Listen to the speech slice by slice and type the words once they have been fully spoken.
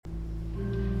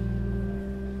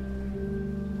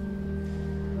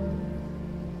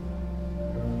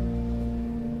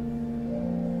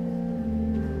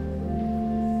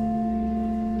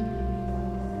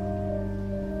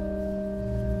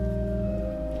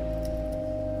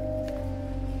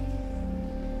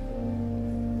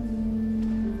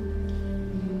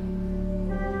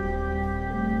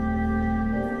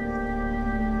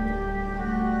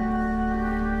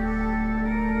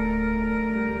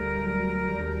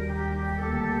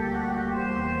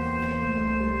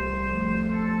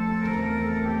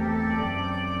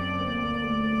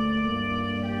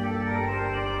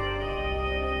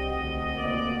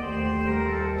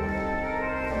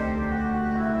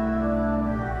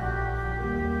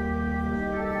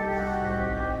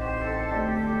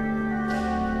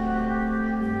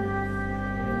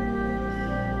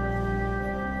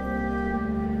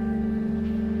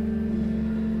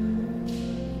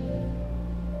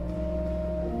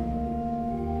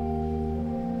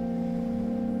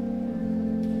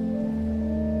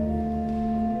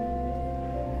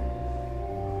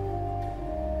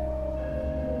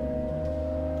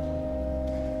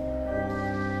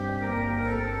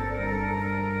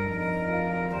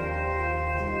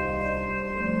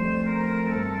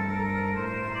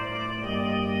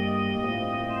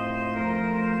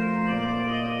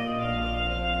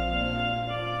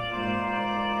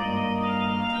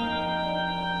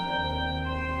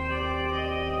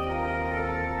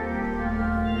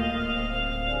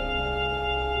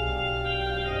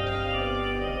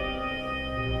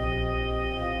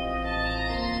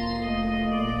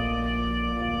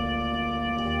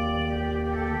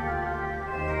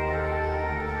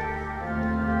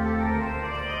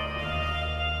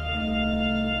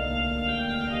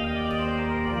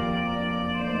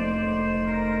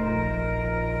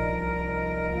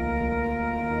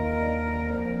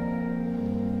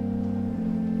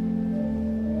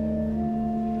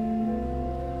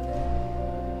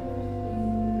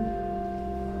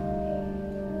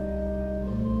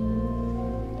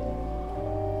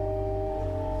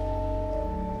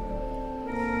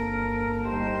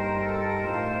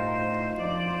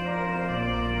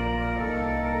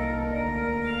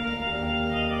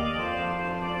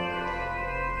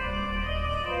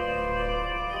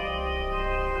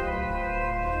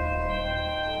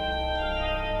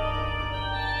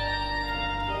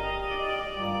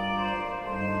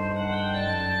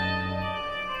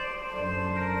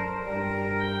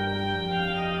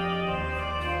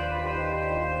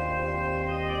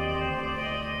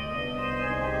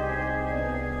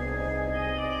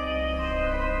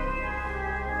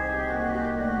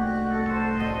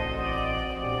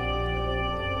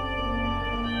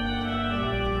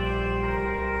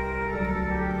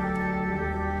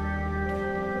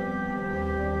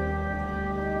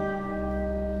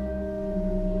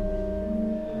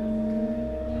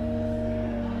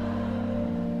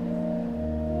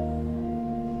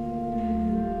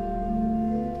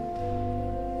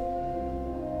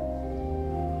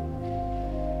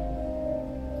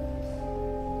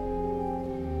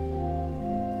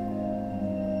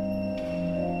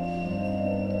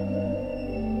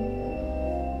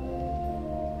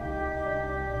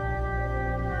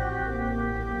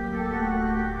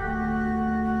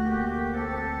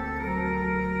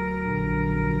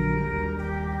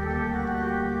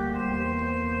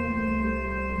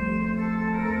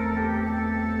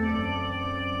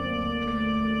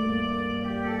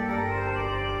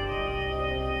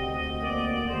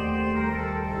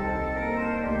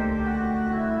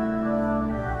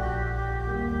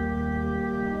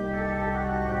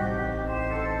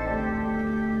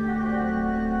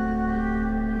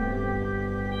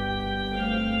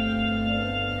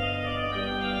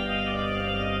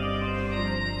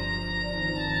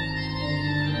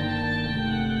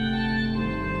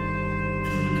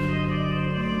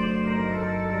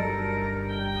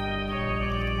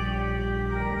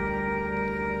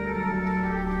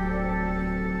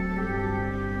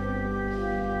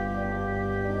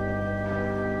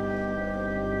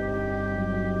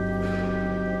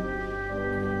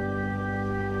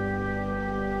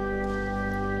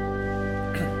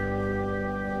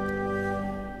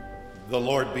The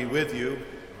Lord be with you,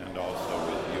 and also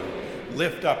with you.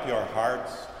 Lift up your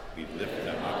hearts. We lift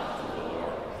them up to the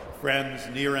Lord.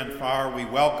 Friends, near and far, we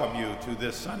welcome you to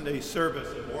this Sunday service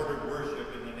of ordered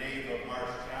worship in the nave of Marsh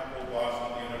Chapel,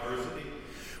 Boston University.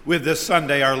 With this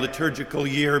Sunday, our liturgical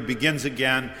year begins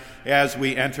again as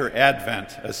we enter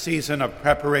Advent, a season of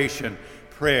preparation,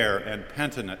 prayer, and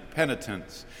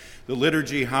penitence. The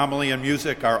liturgy, homily, and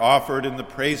music are offered in the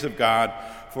praise of God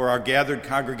for our gathered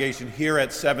congregation here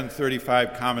at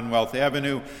 735 Commonwealth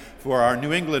Avenue, for our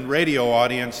New England radio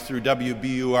audience through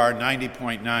WBUR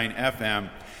 90.9 FM,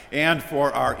 and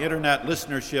for our internet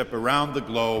listenership around the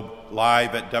globe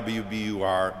live at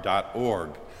WBUR.org.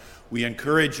 We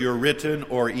encourage your written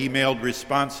or emailed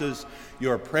responses,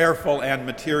 your prayerful and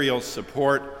material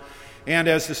support, and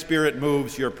as the Spirit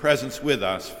moves, your presence with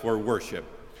us for worship.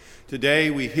 Today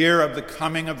we hear of the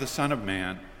coming of the Son of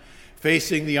Man.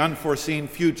 Facing the unforeseen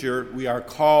future, we are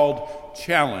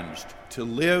challenged to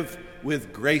live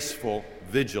with graceful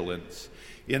vigilance.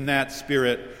 In that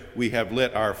spirit, we have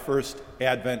lit our first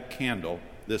Advent candle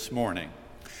this morning.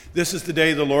 This is the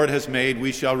day the Lord has made.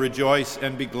 We shall rejoice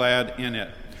and be glad in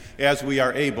it. As we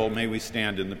are able, may we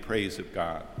stand in the praise of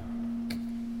God.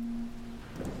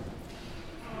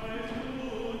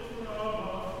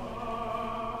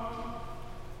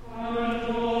 Tell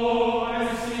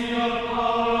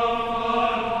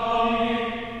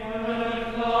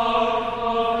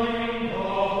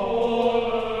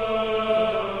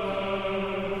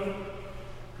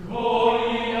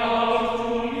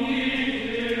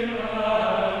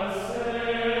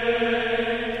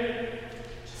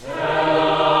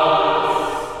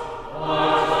us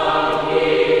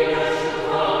what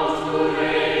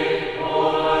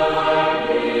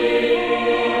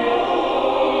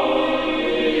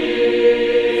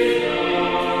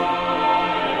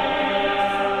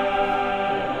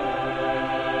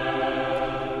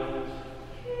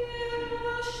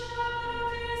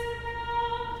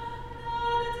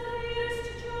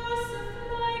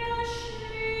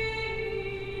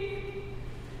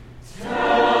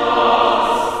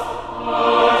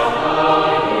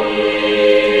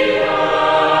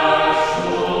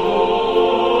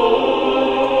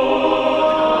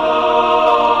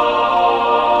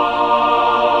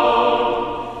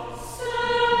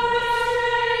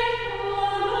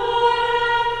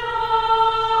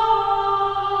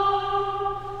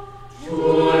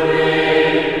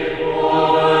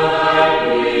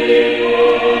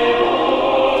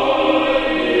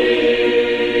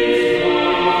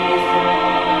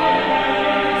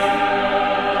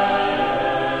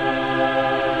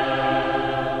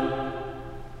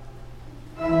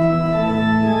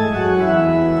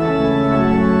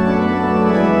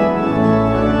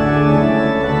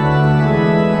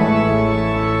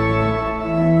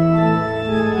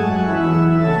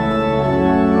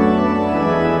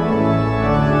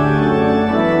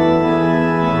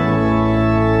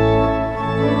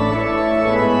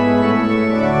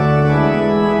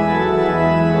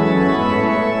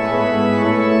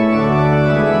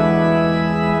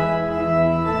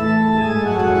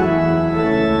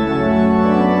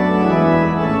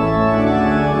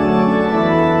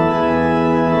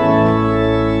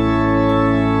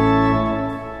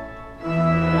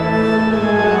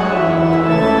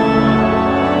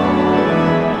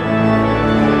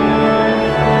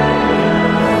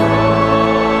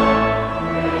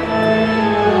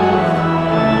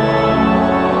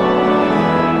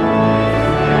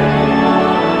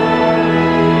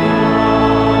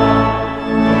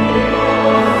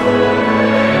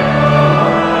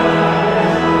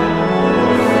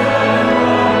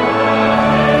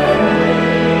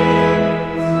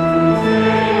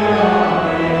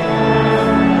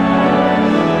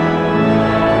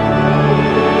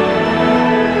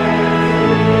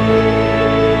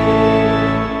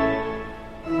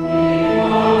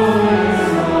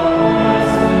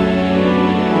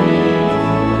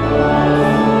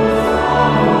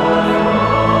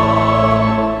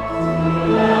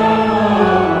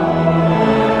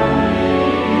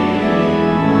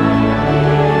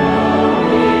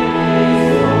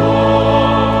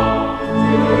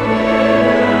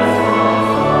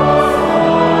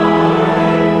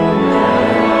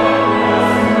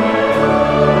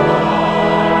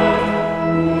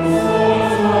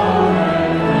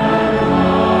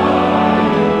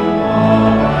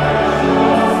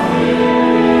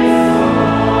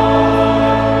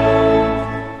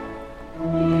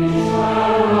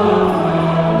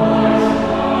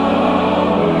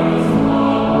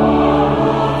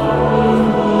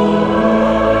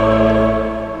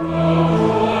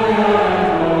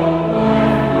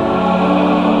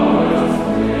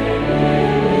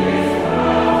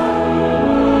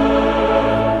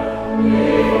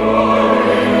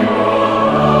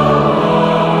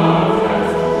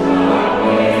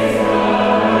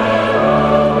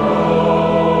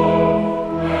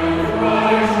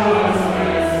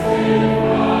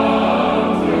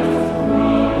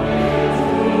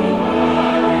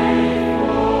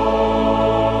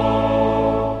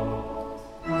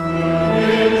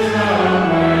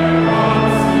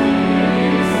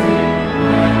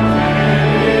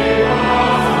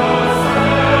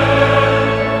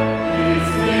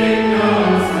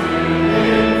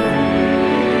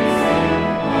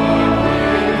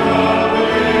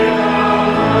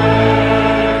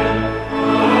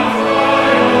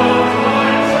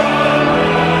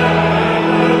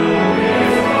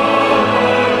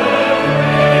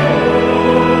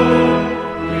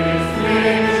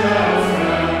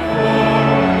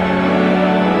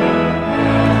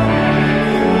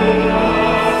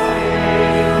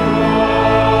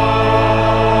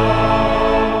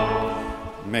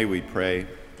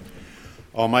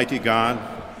Almighty God,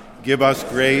 give us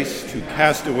grace to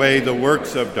cast away the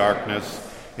works of darkness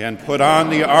and put on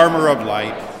the armor of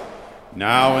light,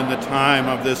 now in the time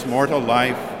of this mortal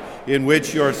life, in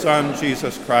which your Son,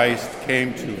 Jesus Christ,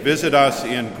 came to visit us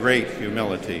in great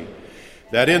humility,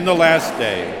 that in the last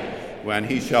day, when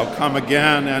he shall come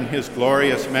again in his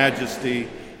glorious majesty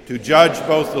to judge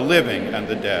both the living and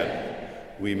the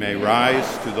dead, we may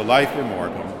rise to the life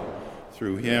immortal,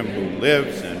 through him who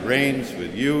lives and reigns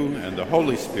with you and the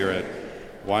Holy Spirit,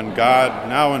 one God,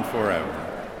 now and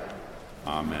forever.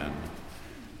 Amen.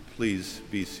 Please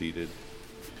be seated.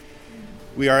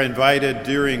 We are invited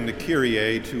during the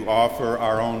Kyrie to offer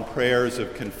our own prayers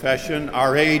of confession.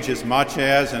 Our age, as much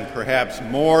as, and perhaps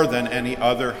more than any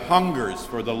other, hungers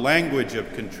for the language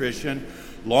of contrition,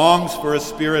 longs for a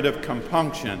spirit of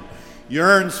compunction,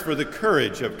 yearns for the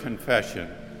courage of confession.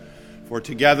 For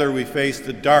together we face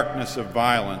the darkness of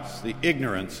violence, the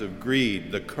ignorance of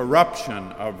greed, the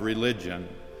corruption of religion.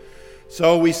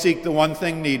 So we seek the one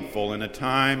thing needful in a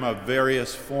time of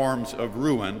various forms of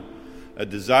ruin, a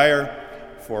desire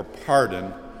for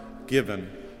pardon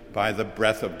given by the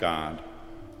breath of God.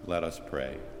 Let us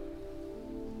pray.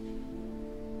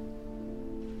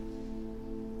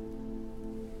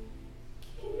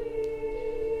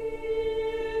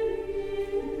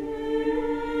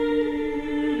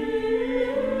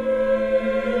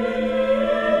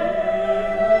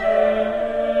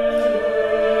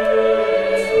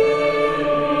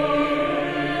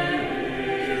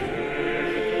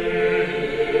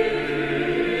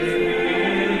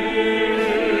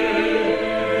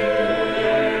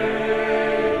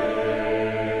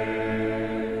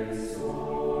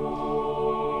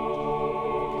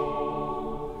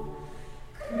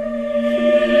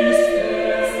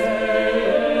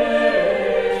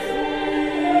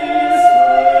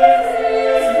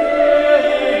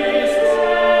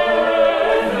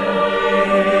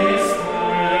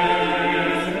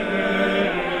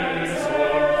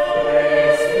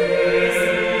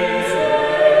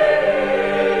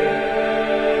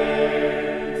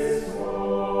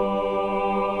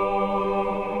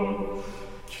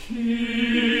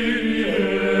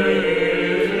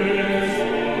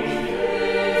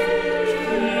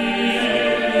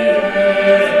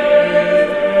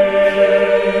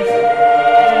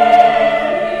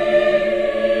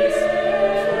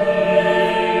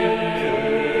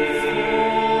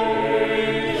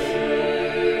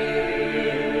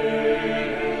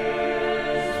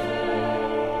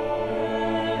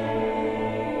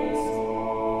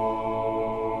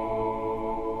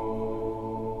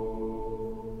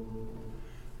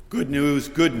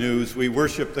 Good news, we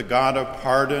worship the God of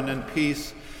pardon and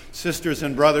peace. Sisters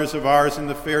and brothers of ours in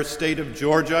the fair state of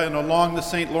Georgia and along the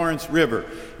St. Lawrence River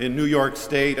in New York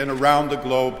State and around the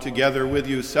globe, together with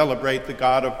you celebrate the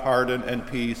God of pardon and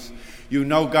peace. You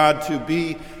know God to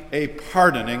be a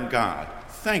pardoning God.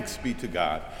 Thanks be to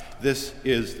God. This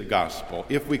is the gospel.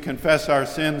 If we confess our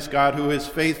sins, God, who is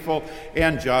faithful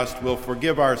and just, will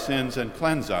forgive our sins and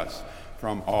cleanse us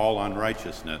from all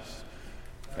unrighteousness.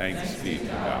 Thanks be to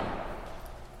God.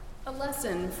 A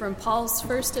lesson from Paul's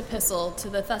first epistle to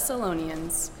the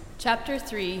Thessalonians, chapter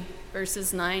 3,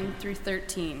 verses 9 through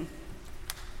 13.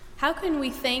 How can we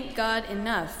thank God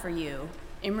enough for you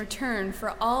in return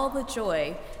for all the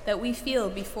joy that we feel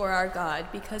before our God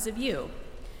because of you?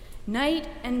 Night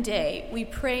and day we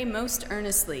pray most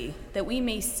earnestly that we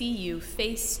may see you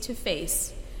face to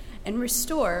face and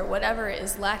restore whatever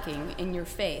is lacking in your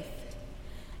faith.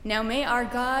 Now may our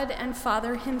God and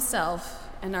Father himself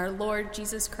and our Lord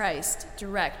Jesus Christ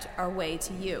direct our way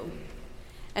to you.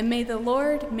 And may the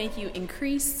Lord make you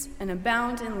increase and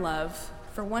abound in love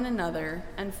for one another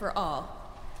and for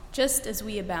all, just as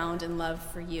we abound in love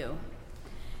for you.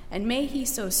 And may he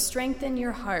so strengthen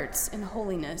your hearts in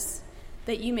holiness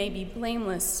that you may be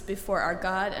blameless before our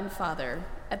God and Father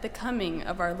at the coming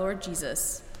of our Lord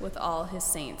Jesus with all his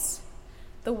saints.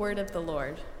 The word of the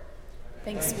Lord.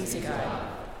 Thanks be to God.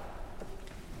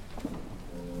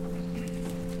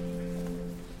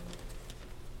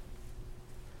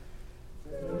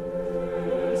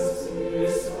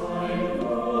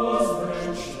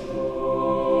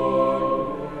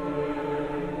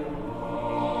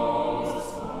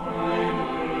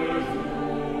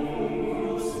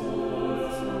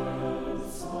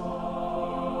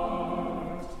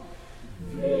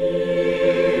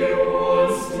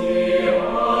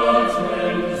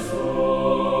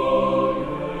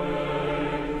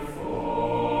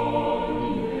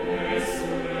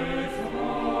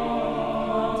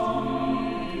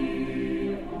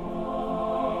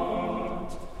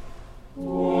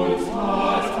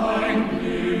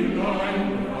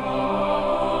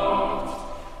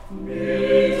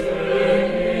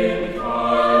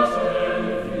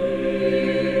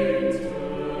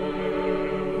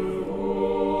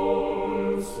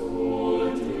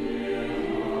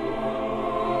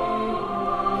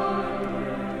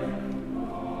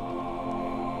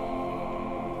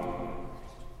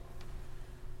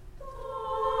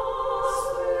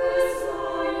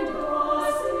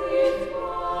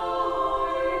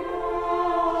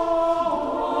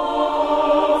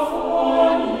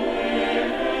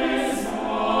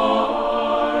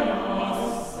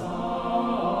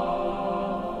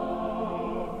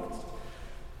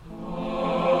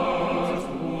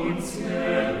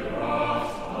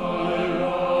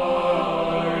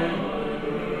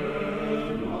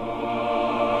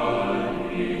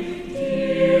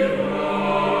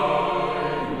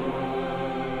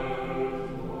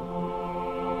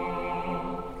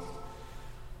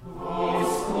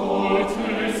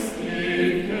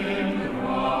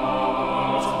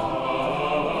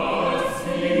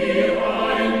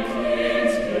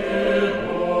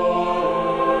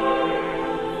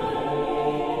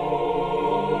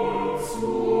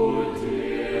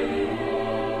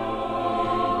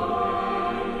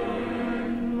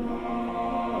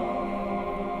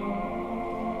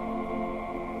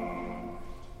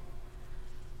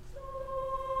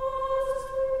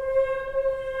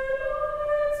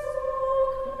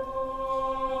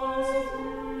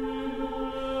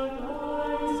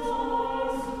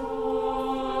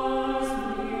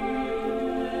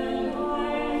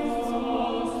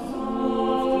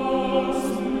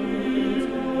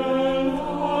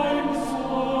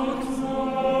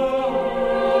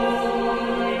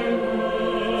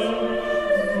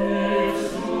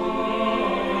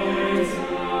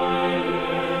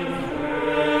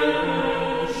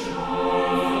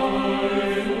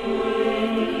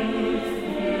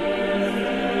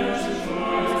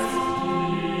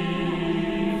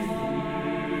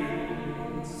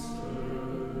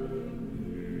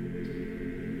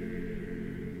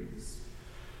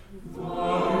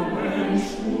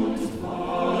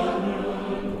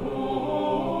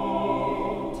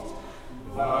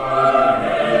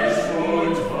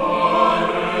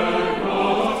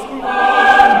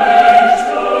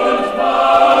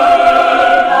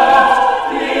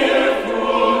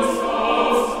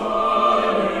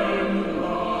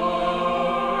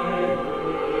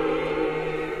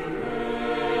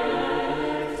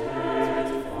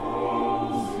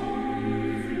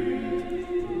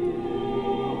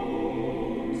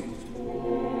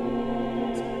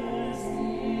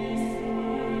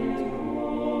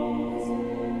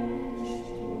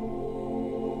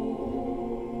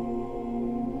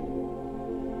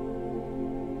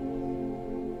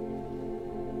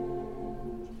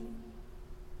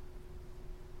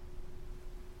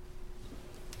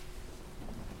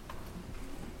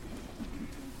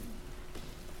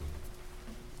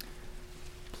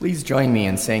 Please join me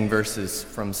in saying verses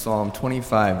from Psalm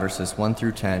 25, verses 1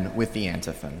 through 10, with the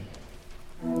antiphon.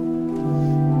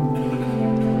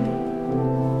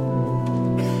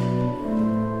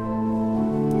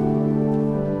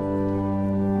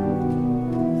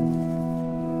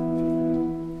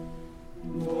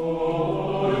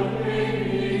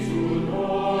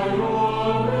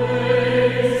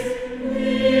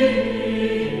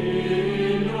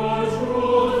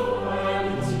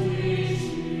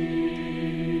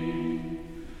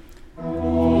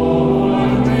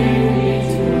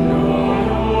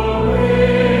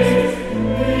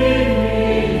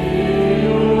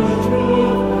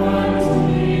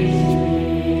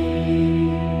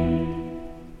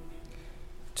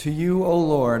 To you, O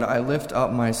Lord, I lift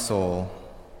up my soul.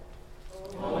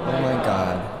 O my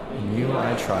God, in you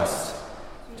I trust.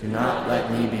 Do not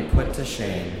let me be put to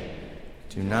shame.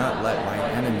 Do not let my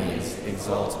enemies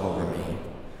exult over me.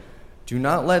 Do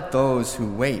not let those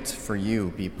who wait for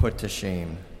you be put to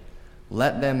shame.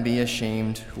 Let them be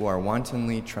ashamed who are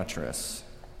wantonly treacherous.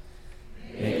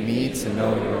 Make me to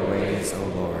know your ways, O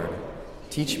Lord.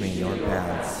 Teach me your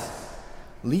paths.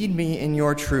 Lead me in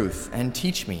your truth and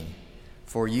teach me.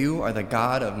 For you are the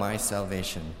God of my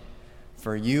salvation.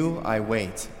 For you I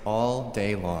wait all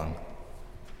day long.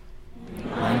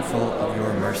 Mindful of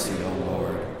your mercy, O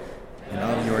Lord, and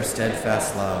of your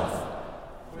steadfast love,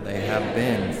 for they have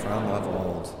been from of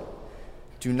old.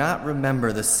 Do not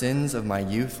remember the sins of my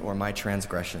youth or my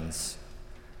transgressions.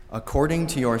 According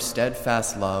to your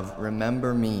steadfast love,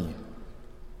 remember me.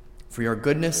 For your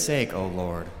goodness' sake, O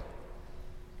Lord.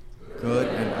 Good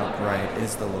and upright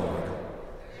is the Lord.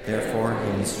 Therefore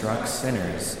he instructs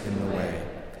sinners in the way.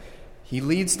 He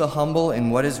leads the humble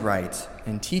in what is right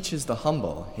and teaches the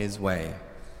humble his way.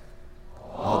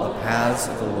 All the paths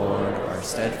of the Lord are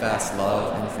steadfast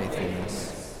love and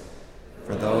faithfulness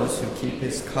for those who keep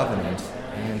his covenant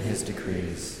and his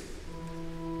decrees.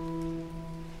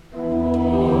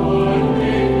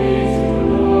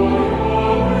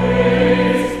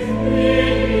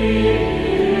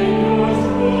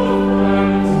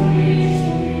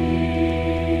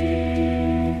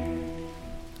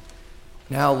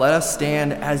 Now let us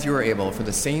stand as you are able for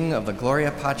the singing of the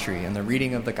Gloria Patri and the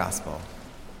reading of the Gospel.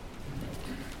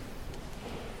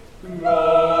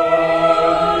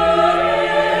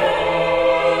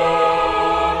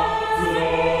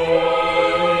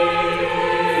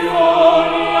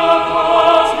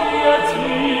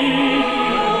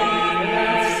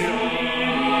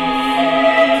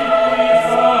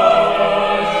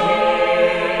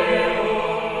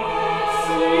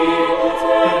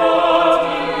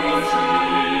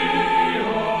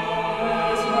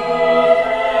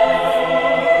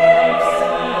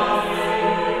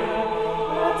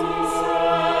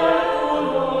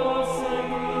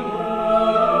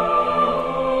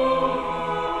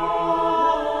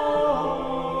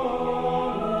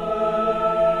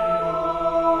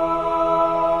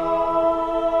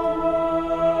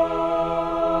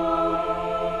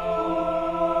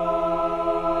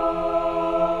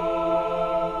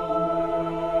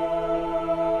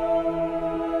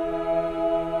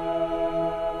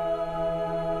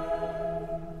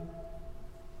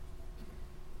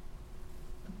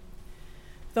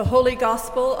 The Holy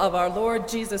Gospel of our Lord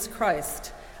Jesus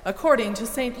Christ, according to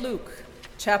St. Luke,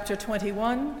 chapter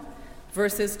 21,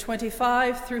 verses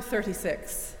 25 through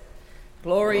 36.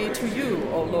 Glory to you,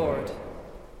 O Lord.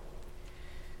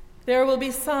 There will be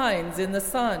signs in the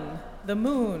sun, the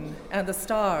moon, and the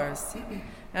stars,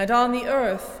 and on the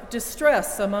earth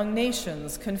distress among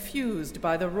nations confused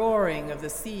by the roaring of the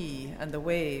sea and the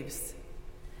waves.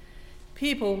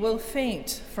 People will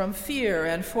faint from fear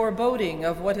and foreboding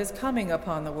of what is coming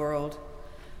upon the world,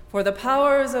 for the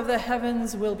powers of the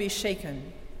heavens will be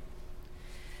shaken.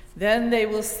 Then they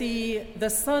will see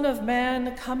the Son of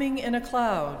Man coming in a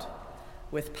cloud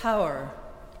with power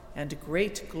and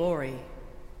great glory.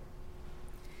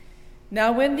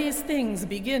 Now when these things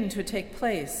begin to take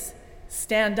place,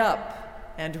 stand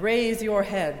up and raise your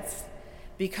heads,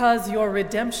 because your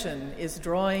redemption is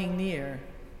drawing near.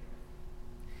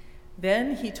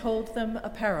 Then he told them a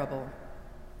parable.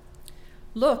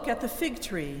 Look at the fig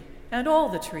tree and all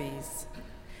the trees.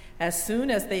 As soon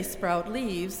as they sprout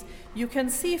leaves, you can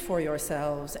see for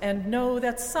yourselves and know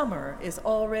that summer is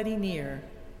already near.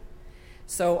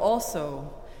 So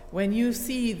also, when you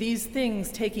see these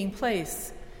things taking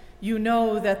place, you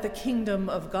know that the kingdom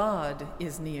of God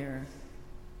is near.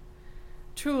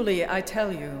 Truly, I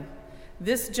tell you,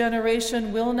 this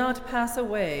generation will not pass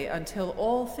away until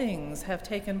all things have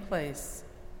taken place.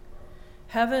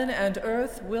 Heaven and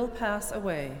earth will pass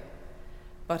away,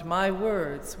 but my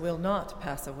words will not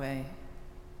pass away.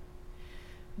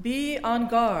 Be on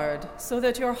guard so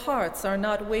that your hearts are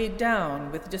not weighed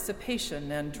down with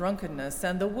dissipation and drunkenness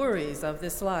and the worries of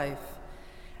this life,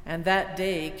 and that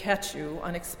day catch you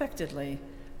unexpectedly,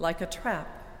 like a trap.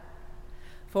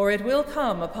 For it will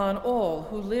come upon all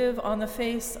who live on the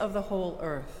face of the whole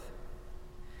earth.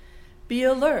 Be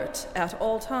alert at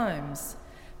all times,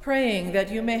 praying that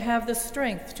you may have the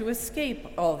strength to escape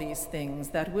all these things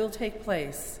that will take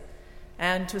place,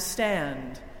 and to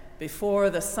stand before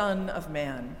the Son of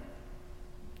Man.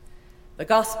 The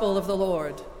Gospel of the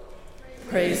Lord.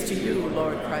 Praise to you,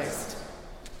 Lord Christ.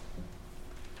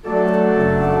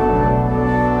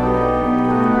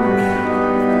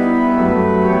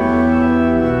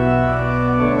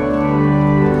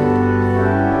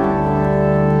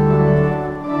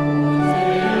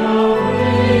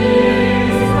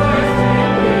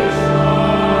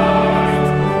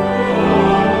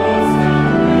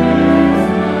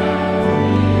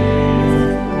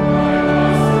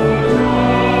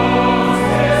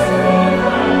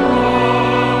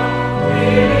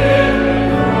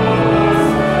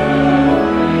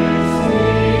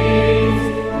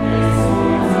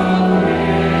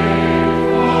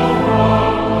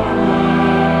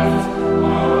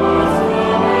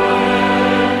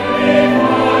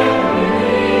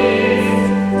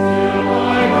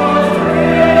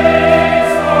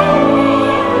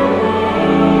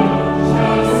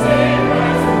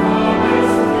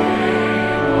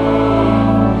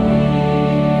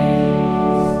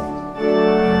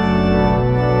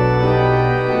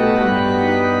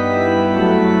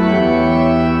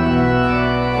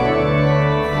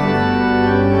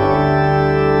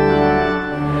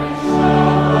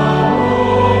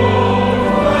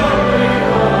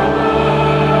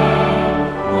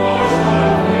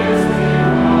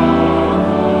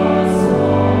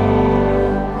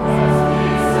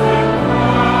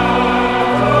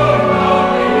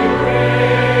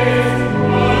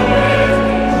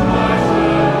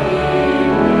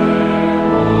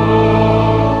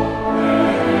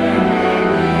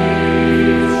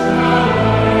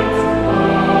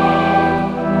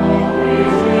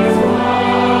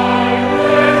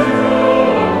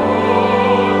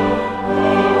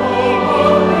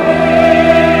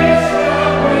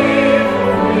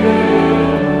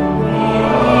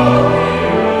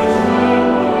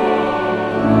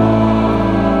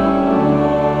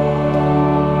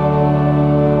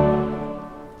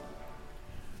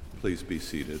 Please be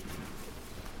seated.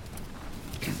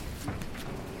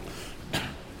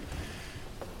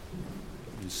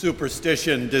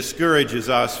 Superstition discourages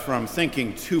us from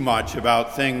thinking too much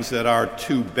about things that are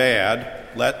too bad.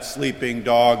 Let sleeping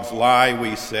dogs lie,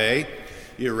 we say.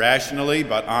 Irrationally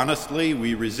but honestly,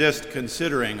 we resist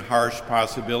considering harsh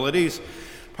possibilities,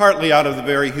 partly out of the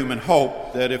very human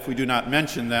hope that if we do not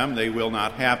mention them, they will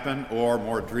not happen, or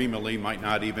more dreamily, might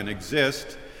not even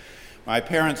exist. My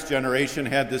parents' generation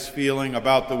had this feeling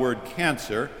about the word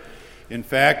cancer. In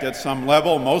fact, at some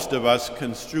level, most of us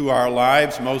construe our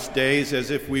lives most days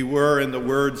as if we were, in the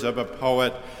words of a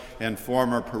poet and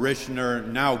former parishioner,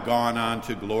 now gone on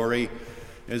to glory,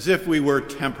 as if we were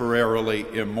temporarily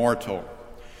immortal.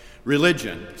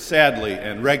 Religion, sadly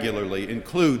and regularly,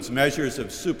 includes measures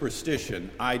of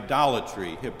superstition,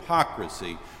 idolatry,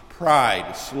 hypocrisy,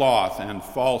 pride, sloth, and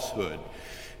falsehood.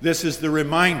 This is the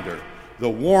reminder, the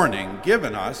warning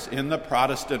given us in the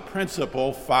Protestant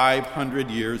principle 500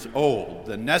 years old,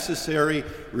 the necessary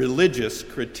religious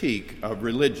critique of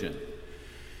religion.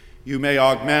 You may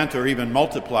augment or even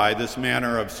multiply this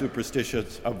manner of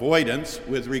superstitious avoidance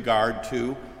with regard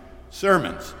to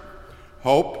sermons.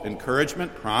 Hope,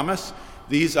 encouragement, promise,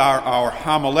 these are our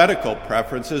homiletical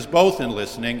preferences, both in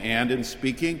listening and in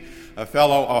speaking. A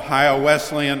fellow Ohio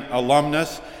Wesleyan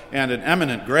alumnus and an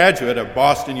eminent graduate of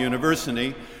Boston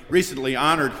University, recently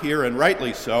honored here, and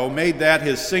rightly so, made that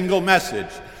his single message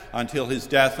until his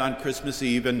death on Christmas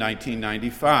Eve in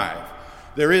 1995.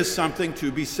 There is something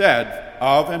to be said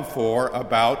of and for,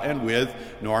 about, and with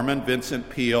Norman Vincent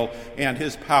Peale and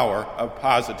his power of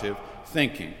positive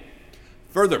thinking.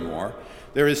 Furthermore,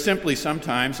 there is simply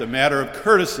sometimes a matter of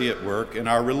courtesy at work in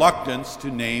our reluctance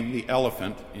to name the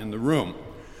elephant in the room.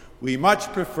 We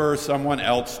much prefer someone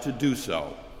else to do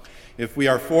so. If we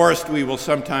are forced, we will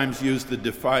sometimes use the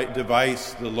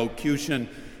device, the locution,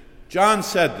 "John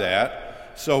said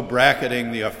that," so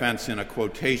bracketing the offense in a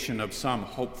quotation of some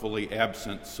hopefully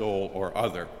absent soul or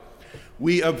other.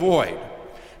 We avoid,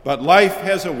 but life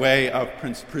has a way of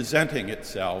presenting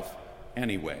itself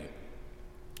anyway.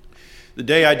 The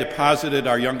day I deposited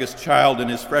our youngest child in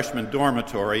his freshman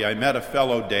dormitory, I met a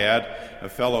fellow dad, a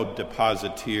fellow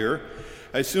depositeer.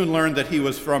 I soon learned that he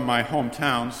was from my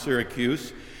hometown,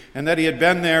 Syracuse, and that he had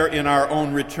been there in our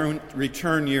own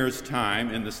return year's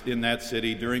time in that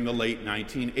city during the late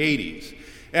 1980s,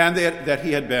 and that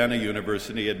he had been a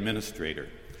university administrator.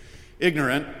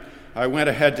 Ignorant, I went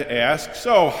ahead to ask,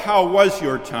 "So, how was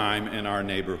your time in our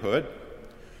neighborhood?"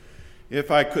 If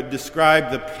I could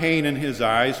describe the pain in his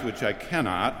eyes, which I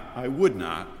cannot, I would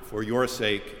not, for your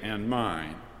sake and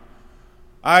mine.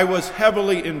 "I was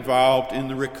heavily involved in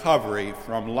the recovery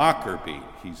from Lockerbie,"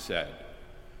 he said.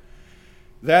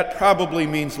 That probably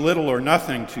means little or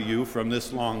nothing to you from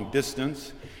this long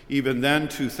distance. Even then,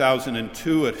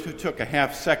 2002, it took a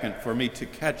half second for me to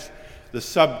catch the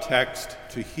subtext,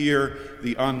 to hear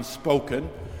the unspoken.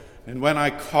 And when I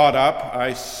caught up,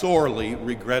 I sorely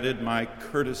regretted my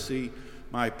courtesy,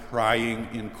 my prying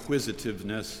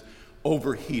inquisitiveness,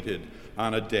 overheated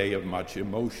on a day of much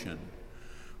emotion.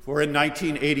 For in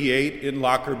 1988, in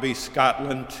Lockerbie,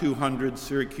 Scotland, 200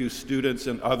 Syracuse students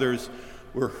and others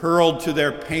were hurled to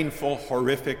their painful,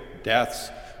 horrific deaths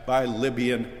by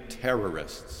Libyan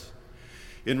terrorists.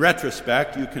 In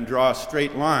retrospect, you can draw a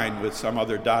straight line with some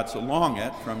other dots along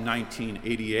it from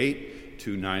 1988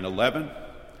 to 9/11.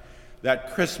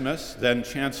 That Christmas, then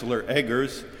Chancellor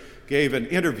Eggers gave an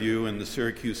interview in the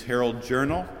Syracuse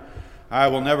Herald-Journal. I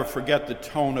will never forget the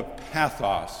tone of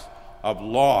pathos, of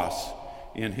loss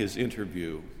in his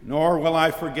interview. Nor will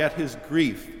I forget his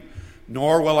grief.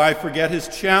 Nor will I forget his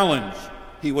challenge.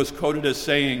 He was quoted as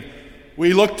saying,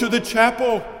 "We look to the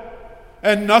chapel,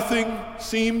 and nothing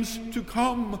seems to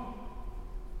come.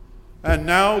 And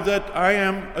now that I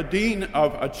am a dean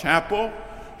of a chapel,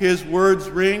 his words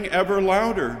ring ever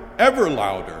louder,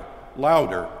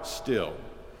 louder still."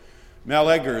 Mel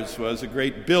Eggers was a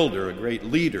great builder, a great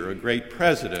leader, a great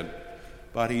president,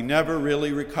 but he never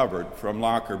really recovered from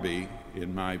Lockerbie,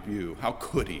 in my view. How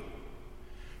could he?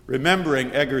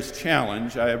 Remembering Eggers'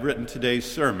 challenge, I have written today's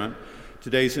sermon,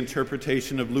 today's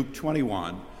interpretation of Luke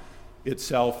 21,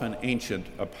 itself an ancient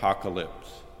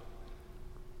apocalypse.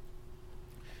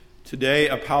 Today,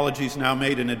 apologies now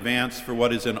made in advance for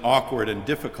what is an awkward and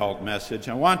difficult message.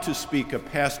 I want to speak a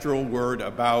pastoral word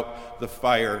about the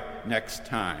fire next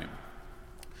time.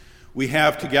 We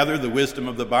have together the wisdom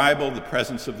of the Bible, the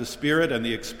presence of the Spirit, and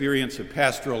the experience of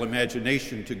pastoral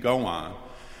imagination to go on.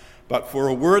 But for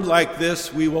a word like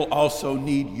this, we will also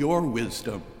need your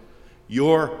wisdom,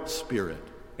 your spirit,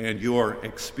 and your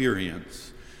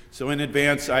experience. So in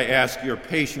advance, I ask your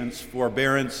patience,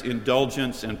 forbearance,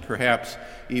 indulgence, and perhaps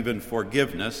even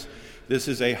forgiveness. This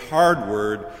is a hard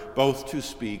word both to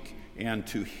speak and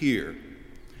to hear.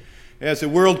 As a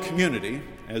world community,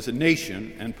 as a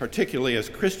nation, and particularly as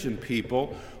Christian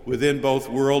people within both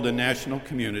world and national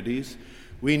communities,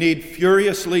 we need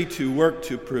furiously to work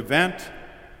to prevent,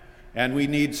 and we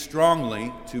need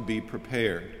strongly to be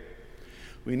prepared.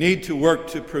 We need to work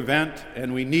to prevent,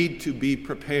 and we need to be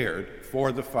prepared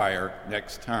for the fire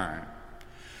next time.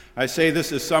 I say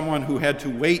this as someone who had to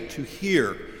wait to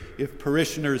hear if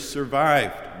parishioners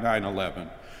survived 9/11,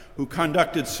 who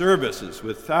conducted services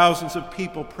with thousands of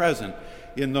people present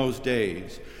in those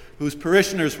days, whose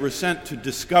parishioners were sent to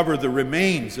discover the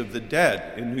remains of the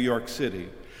dead in New York City,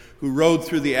 who rode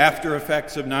through the after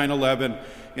effects of 9/11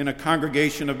 in a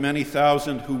congregation of many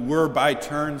thousand who were by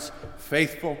turns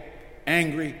faithful,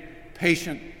 angry,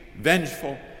 patient,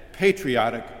 vengeful,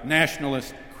 patriotic,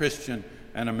 nationalist, Christian,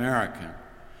 and American.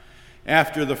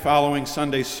 After the following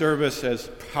Sunday service, as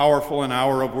powerful an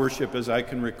hour of worship as I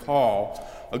can recall,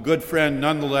 a good friend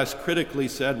nonetheless critically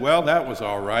said, "Well, that was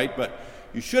all right, but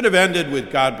you should have ended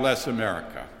with God bless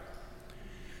America."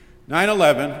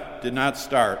 9/11 did not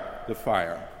start the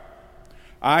fire.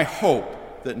 I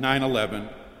hope that 9/11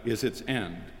 is its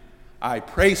end. I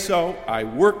pray so, I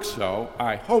work so,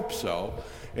 I hope so,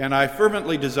 and I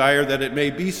fervently desire that it may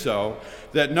be so,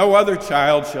 that no other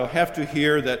child shall have to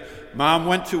hear that mom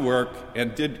went to work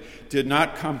and did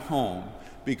not come home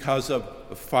because of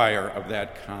a fire of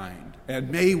that kind. And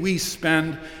may we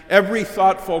spend every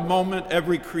thoughtful moment,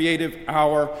 every creative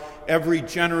hour, every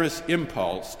generous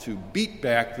impulse to beat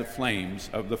back the flames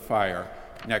of the fire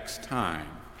next time.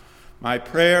 My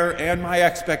prayer and my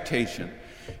expectation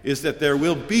is that there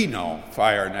will be no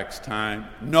fire next time,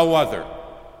 no other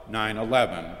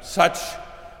 9/11. Such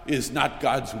is not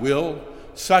God's will.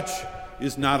 Such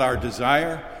is not our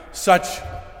desire. Such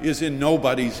is in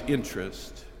nobody's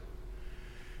interest.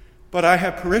 But I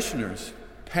have parishioners,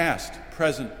 past,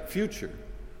 present, future.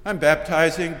 I'm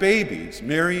baptizing babies,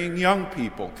 marrying young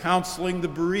people, counseling the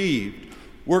bereaved,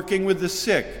 working with the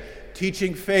sick,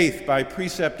 teaching faith by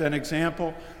precept and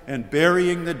example, and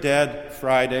burying the dead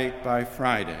Friday by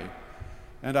Friday.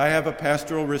 And I have a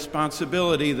pastoral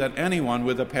responsibility that anyone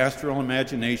with a pastoral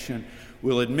imagination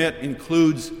will admit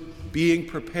includes being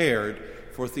prepared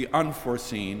for the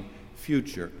unforeseen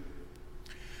future.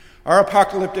 Our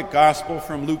apocalyptic gospel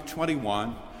from Luke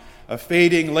 21, a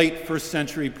fading late first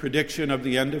century prediction of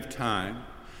the end of time,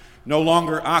 no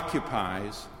longer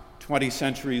occupies, 20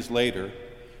 centuries later,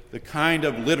 the kind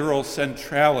of literal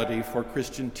centrality for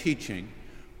Christian teaching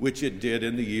which it did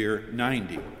in the year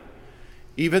 90.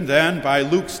 Even then, by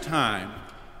Luke's time,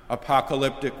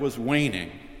 apocalyptic was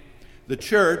waning. The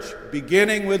church,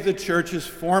 beginning with the church's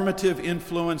formative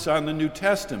influence on the New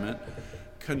Testament,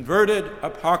 converted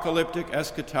apocalyptic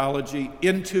eschatology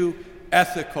into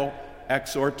ethical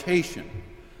exhortation.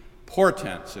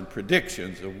 Portents and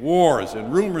predictions of wars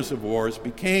and rumors of wars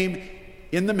became,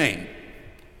 in the main,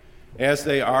 as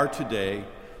they are today,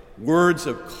 words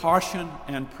of caution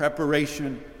and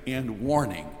preparation and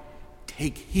warning.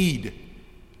 Take heed,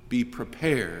 be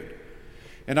prepared.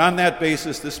 And on that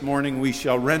basis, this morning we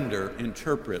shall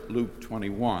interpret Luke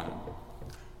 21.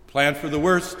 Plan for the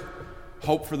worst,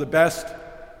 hope for the best,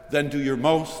 then do your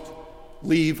most,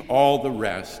 leave all the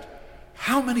rest.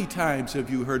 How many times have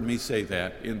you heard me say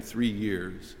that in 3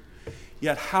 years?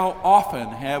 Yet how often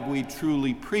have we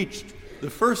truly preached the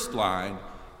first line,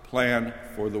 plan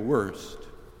for the worst?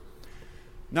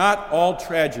 Not all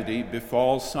tragedy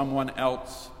befalls someone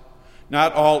else.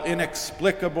 Not all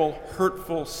inexplicable,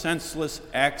 hurtful, senseless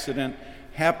accident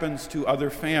happens to other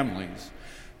families.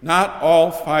 Not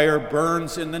all fire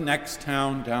burns in the next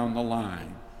town down the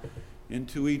line.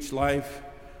 Into each life,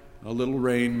 a little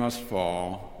rain must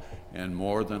fall, and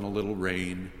more than a little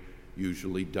rain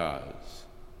usually does.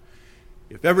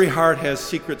 If every heart has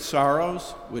secret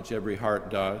sorrows, which every heart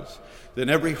does, then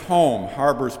every home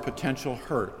harbors potential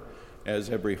hurt, as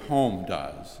every home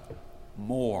does.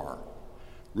 More.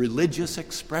 Religious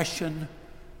expression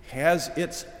has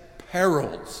its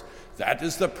perils. That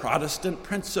is the Protestant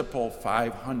principle,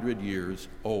 500 years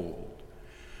old.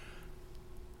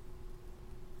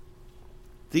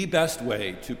 The best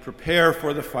way to prepare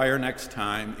for the fire next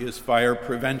time is fire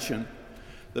prevention.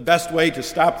 The best way to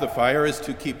stop the fire is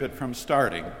to keep it from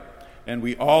starting. And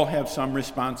we all have some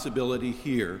responsibility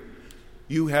here.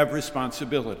 You have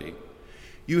responsibility.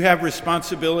 You have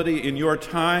responsibility in your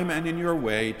time and in your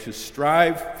way to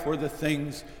strive for the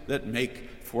things that make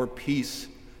for peace.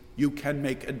 You can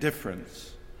make a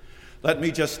difference. Let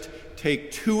me just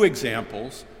take 2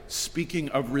 examples, speaking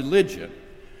of religion,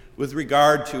 with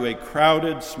regard to a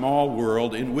crowded, small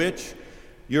world in which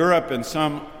Europe and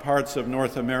some parts of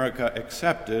North America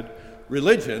accepted,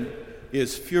 religion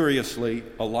is furiously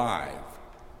alive.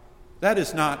 That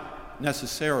is not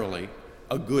necessarily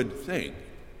a good thing,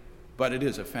 but it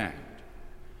is a fact.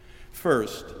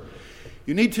 First,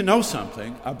 you need to know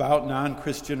something about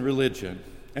non-Christian religion,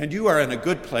 and you are in a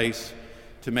good place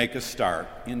to make a start.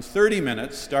 In 30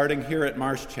 minutes, starting here at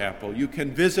Marsh Chapel, you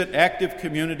can visit active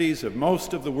communities of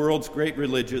most of the world's great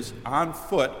religions on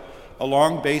foot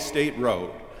along Bay State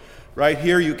Road. Right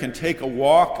here, you can take a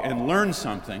walk and learn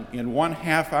something in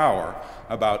 1/2 hour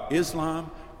about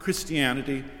Islam,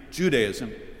 Christianity,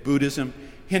 Judaism, Buddhism,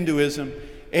 Hinduism,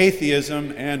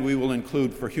 atheism, and we will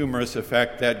include for humorous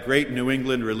effect that great New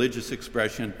England religious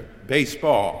expression,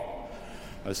 baseball.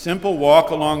 A simple walk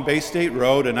along Bay State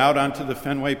Road and out onto the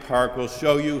Fenway Park will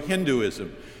show you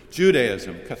Hinduism,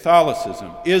 Judaism,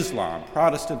 Catholicism, Islam,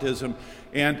 Protestantism,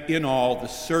 and in all, the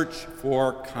search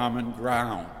for common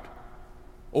ground.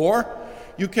 Or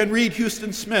you can read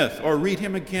Houston Smith or read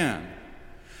him again.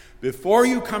 Before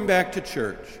you come back to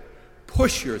church,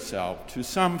 push yourself to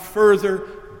some further,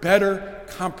 better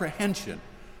comprehension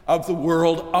of the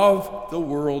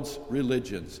world's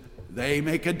religions. They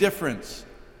make a difference.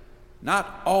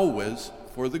 Not always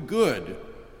for the good.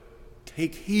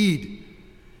 Take heed.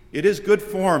 It is good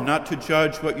form not to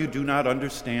judge what you do not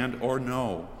understand or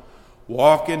know.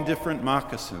 Walk in different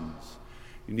moccasins.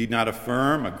 You need not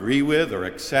affirm, agree with, or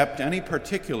accept any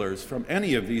particulars from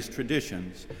any of these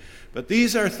traditions, but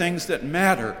these are things that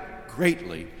matter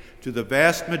greatly to the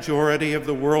vast majority of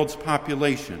the world's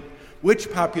population,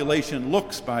 which population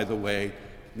looks, by the way,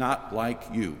 not like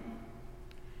you.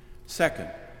 Second,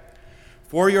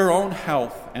 for your own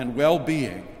health and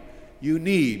well-being, you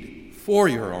need, for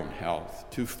your own health,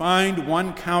 to find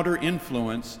one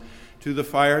counter-influence to the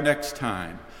fire next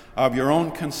time of your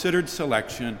own considered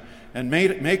selection and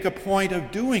make a point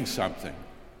of doing something.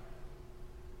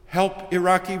 Help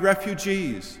Iraqi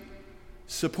refugees,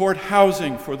 support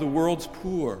housing for the world's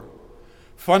poor,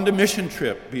 fund a mission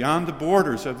trip beyond the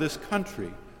borders of this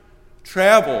country,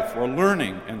 travel for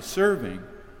learning and serving,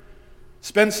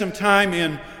 spend some time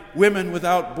in Women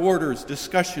Without Borders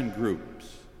discussion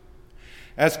groups.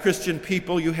 As Christian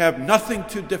people, you have nothing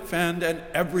to defend and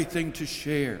everything to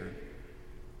share.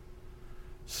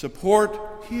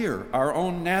 Support here our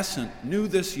own nascent, new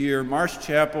this year, Marsh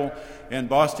Chapel and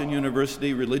Boston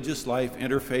University Religious Life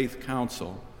Interfaith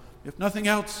Council. If nothing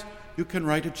else, you can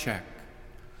write a check.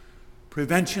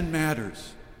 Prevention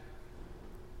matters.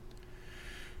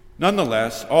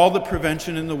 Nonetheless, all the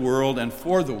prevention in the world and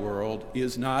for the world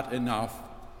is not enough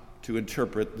to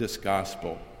interpret this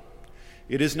gospel.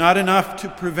 It is not enough to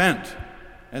prevent,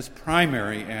 as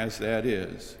primary as that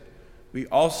is. We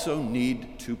also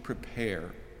need to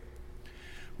prepare.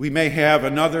 We may have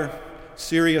another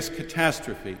serious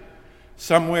catastrophe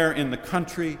somewhere in the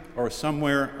country or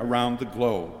somewhere around the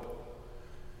globe.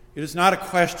 It is not a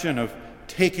question of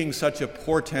taking such a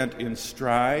portent in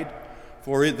stride,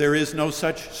 for there is no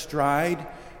such stride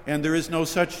and there is no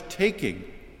such taking.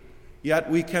 Yet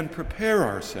we can prepare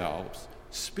ourselves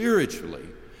spiritually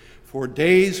for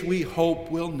days we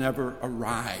hope will never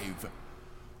arrive.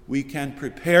 We can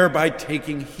prepare by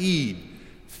taking heed,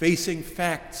 facing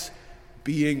facts,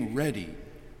 being ready.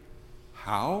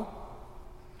 How?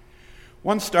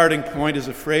 One starting point is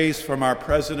a phrase from our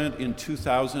president in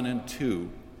 2002.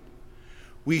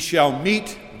 We shall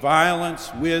meet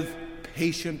violence with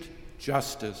patient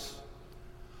justice.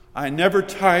 I never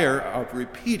tire of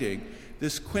repeating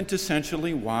this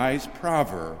quintessentially wise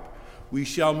proverb. We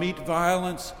shall meet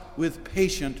violence with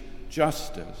patient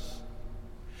justice.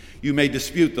 You may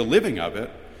dispute the living of it,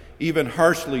 even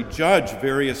harshly judge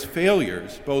various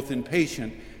failures, both in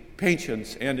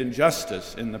patience and in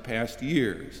justice in the past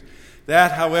years.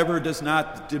 That, however, does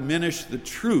not diminish the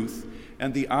truth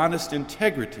and the honest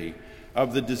integrity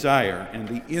of the desire and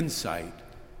the insight,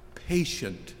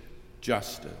 patient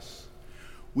justice.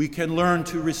 We can learn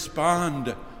to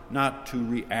respond, not to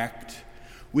react.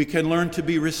 We can learn to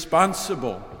be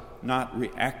responsible, not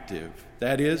reactive.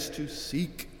 That is, to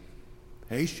seek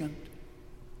patient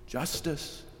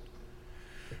justice.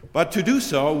 But to do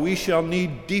so, we shall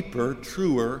need deeper,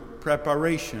 truer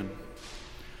preparation.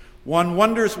 One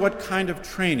wonders what kind of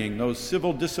training those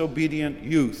civil disobedient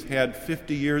youth had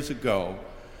 50 years ago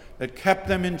that kept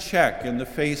them in check in the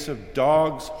face of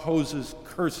dogs, hoses,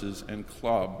 curses, and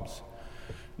clubs.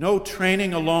 No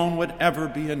training alone would ever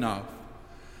be enough.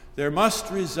 There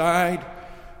must reside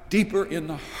deeper in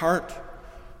the heart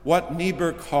what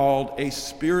Niebuhr called a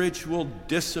spiritual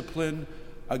discipline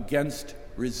against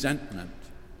resentment,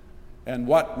 and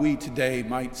what we today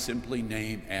might simply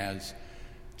name as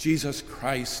Jesus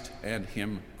Christ and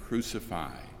Him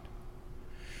crucified.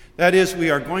 That is,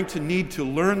 we are going to need to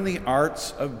learn the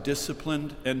arts of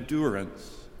disciplined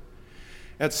endurance.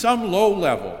 At some low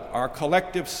level, our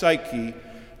collective psyche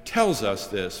tells us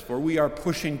this, for we are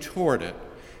pushing toward it.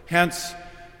 Hence,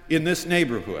 in this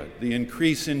neighborhood, the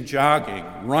increase in jogging,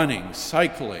 running,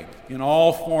 cycling, in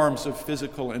all forms of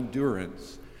physical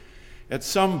endurance. At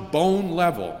some bone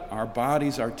level, our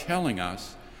bodies are telling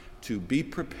us to be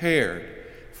prepared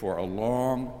for a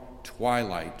long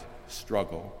twilight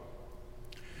struggle.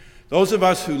 Those of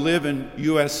us who live in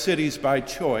U.S. cities by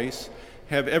choice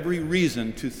have every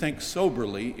reason to think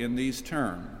soberly in these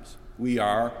terms. We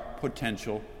are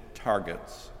potential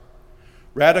targets.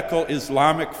 Radical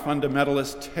Islamic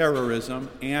fundamentalist terrorism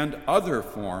and other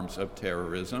forms of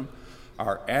terrorism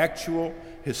are actual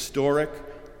historic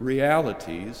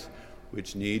realities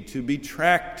which need to be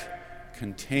tracked,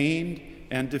 contained,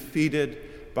 and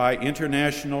defeated by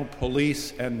international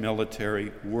police and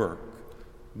military work.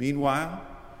 Meanwhile,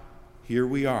 here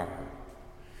we are.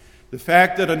 The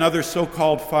fact that another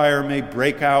so-called fire may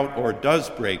break out or does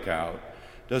break out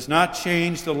does not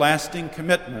change the lasting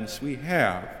commitments we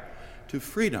have to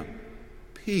freedom,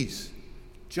 peace,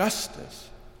 justice,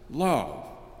 love.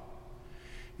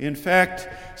 In fact,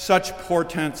 such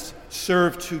portents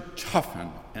serve to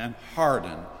toughen and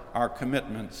harden our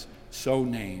commitments so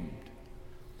named.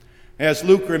 As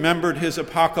Luke remembered his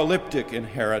apocalyptic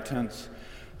inheritance,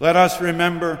 let us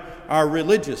remember our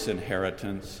religious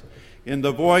inheritance in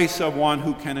the voice of one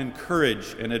who can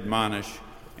encourage and admonish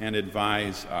and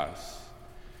advise us.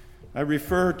 I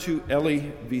refer to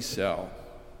Elie Wiesel.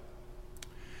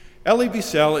 Elie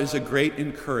Wiesel is a great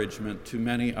encouragement to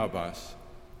many of us.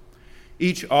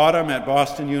 Each autumn at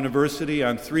Boston University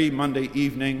on 3 Monday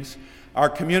evenings, our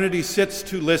community sits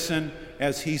to listen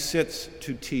as he sits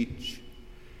to teach.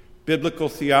 Biblical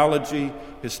theology,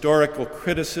 historical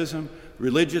criticism,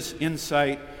 religious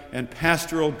insight, and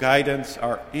pastoral guidance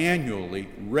are annually,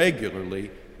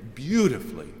 regularly,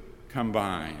 beautifully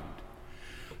combined.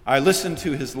 I listened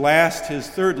to his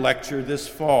third lecture this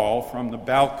fall from the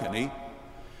balcony.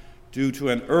 Due to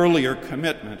an earlier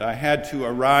commitment, I had to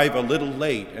arrive a little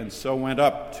late and so went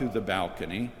up to the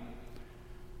balcony.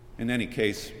 In any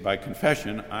case, by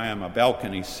confession, I am a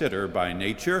balcony sitter by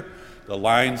nature. The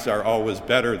lines are always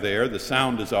better there, the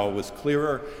sound is always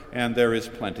clearer, and there is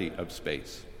plenty of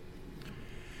space.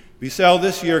 Wiesel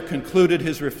this year concluded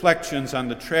his reflections on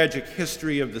the tragic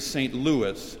history of the St.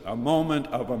 Louis, a moment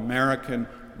of American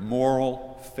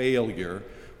moral failure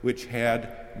which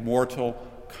had mortal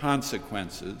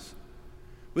consequences,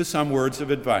 with some words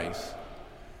of advice.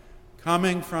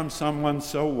 Coming from someone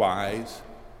so wise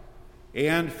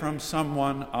and from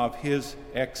someone of his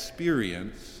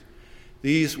experience,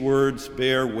 these words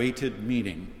bear weighted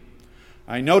meaning.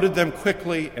 I noted them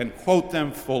quickly and quote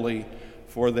them fully,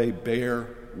 for they bear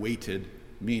weighted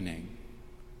meaning.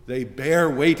 They bear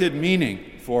weighted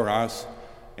meaning for us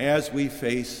as we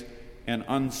face an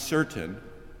uncertain,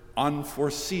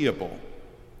 unforeseeable,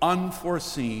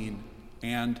 unforeseen,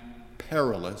 and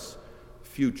perilous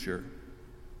future.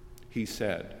 He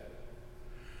said,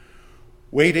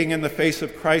 "Waiting in the face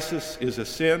of crisis is a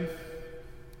sin.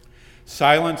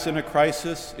 Silence in a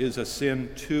crisis is a sin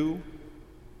too.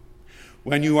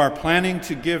 When you are planning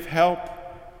to give help,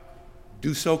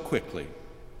 do so quickly.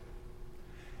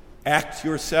 Act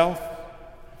yourself.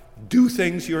 Do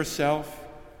things yourself.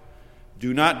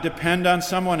 Do not depend on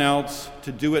someone else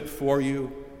to do it for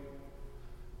you.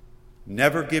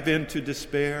 Never give in to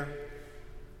despair.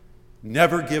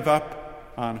 Never give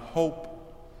up on hope.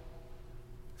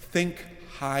 Think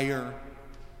higher.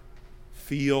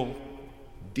 Feel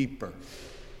deeper."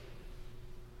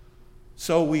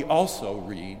 So we also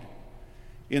read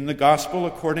in the Gospel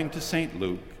according to St.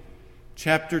 Luke,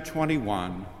 chapter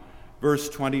 21, verse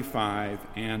 25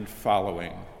 and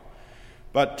following.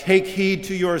 "But take heed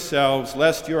to yourselves,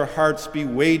 lest your hearts be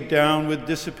weighed down with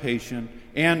dissipation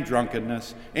and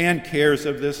drunkenness and cares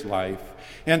of this life,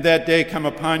 and that day come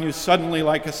upon you suddenly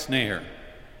like a snare.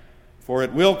 For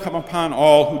it will come upon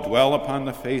all who dwell upon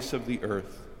the face of the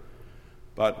earth.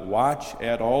 But watch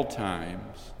at all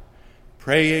times,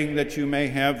 praying that you may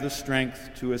have the strength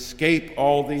to escape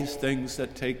all these things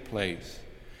that take place,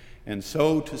 and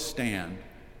so to stand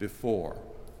before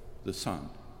the Son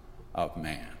of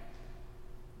Man."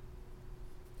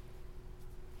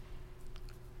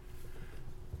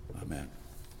 Amen.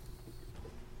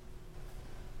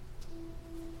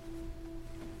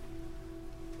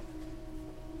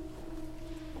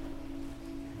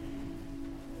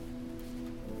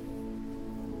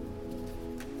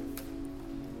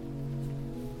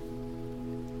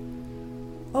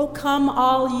 O come,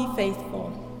 all ye faithful.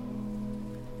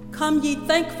 Come, ye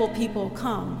thankful people,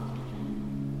 come.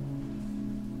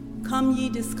 Come, ye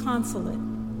disconsolate.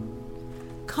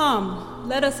 Come,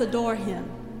 let us adore him.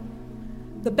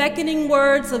 The beckoning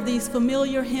words of these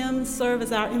familiar hymns serve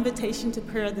as our invitation to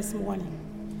prayer this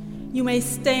morning. You may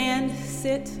stand,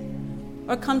 sit,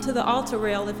 or come to the altar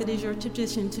rail if it is your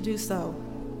tradition to do so.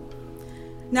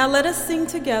 Now let us sing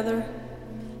together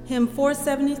hymn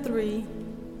 473,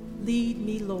 "Lead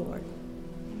Me, Lord."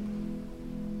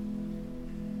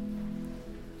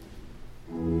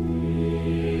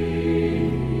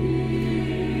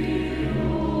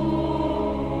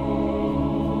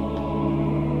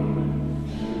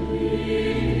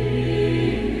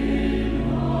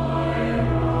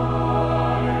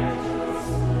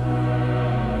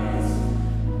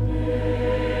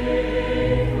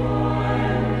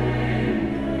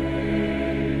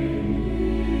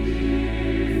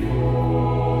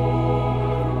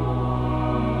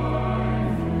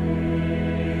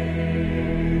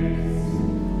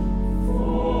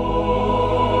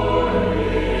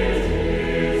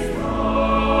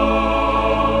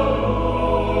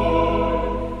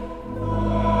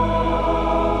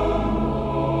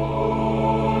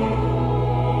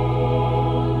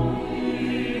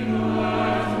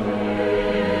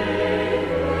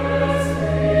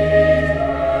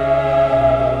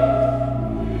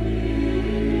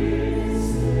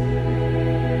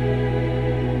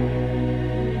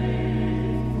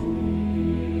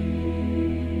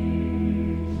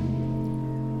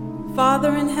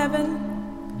 Father in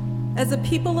heaven, as a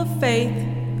people of faith,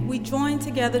 we join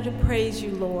together to praise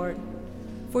you, Lord,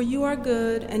 for you are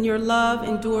good and your love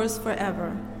endures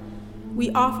forever.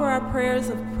 We offer our prayers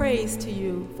of praise to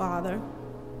you, Father.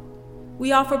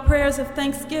 We offer prayers of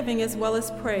thanksgiving as well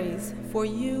as praise, for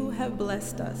you have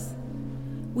blessed us.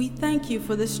 We thank you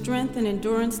for the strength and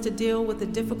endurance to deal with the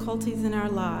difficulties in our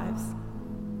lives.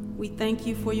 We thank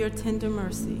you for your tender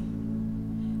mercy.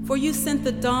 For you sent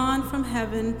the dawn from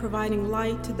heaven, providing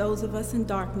light to those of us in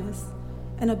darkness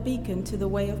and a beacon to the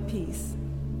way of peace.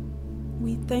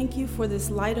 We thank you for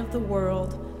this light of the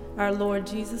world, our Lord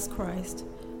Jesus Christ,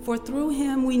 for through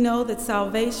him we know that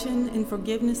salvation and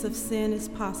forgiveness of sin is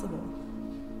possible.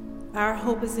 Our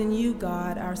hope is in you,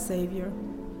 God, our Savior.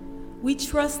 We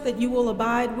trust that you will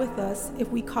abide with us if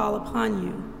we call upon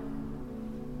you.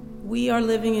 We are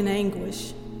living in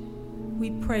anguish. We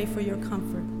pray for your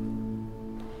comfort.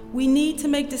 We need to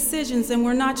make decisions and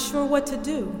we're not sure what to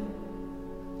do.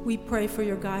 We pray for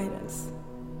your guidance.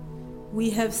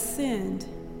 We have sinned.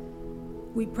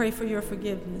 We pray for your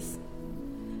forgiveness.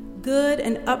 Good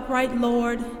and upright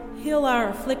Lord, heal our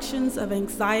afflictions of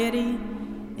anxiety,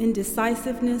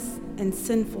 indecisiveness, and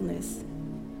sinfulness.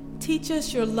 Teach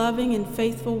us your loving and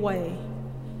faithful way.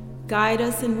 Guide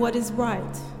us in what is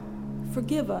right.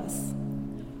 Forgive us.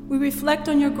 We reflect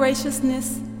on your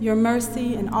graciousness, your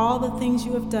mercy, and all the things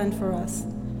you have done for us.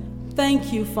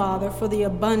 Thank you, Father, for the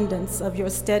abundance of your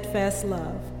steadfast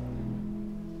love.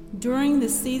 During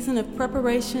this season of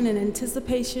preparation and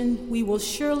anticipation, we will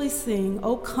surely sing,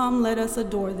 "O come, let us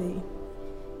adore thee."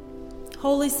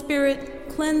 Holy Spirit,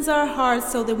 cleanse our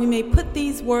hearts so that we may put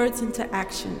these words into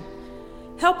action.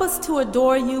 Help us to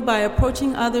adore you by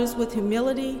approaching others with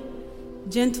humility,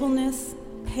 gentleness,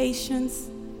 patience,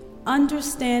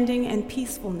 understanding, and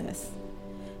peacefulness.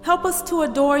 Help us to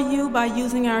adore you by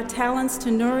using our talents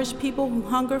to nourish people who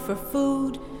hunger for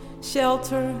food,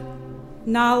 shelter,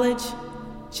 knowledge,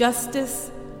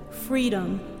 justice,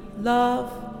 freedom,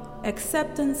 love,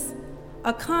 acceptance,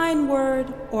 a kind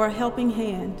word, or a helping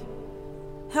hand.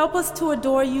 Help us to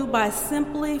adore you by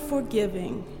simply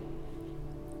forgiving.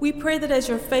 We pray that as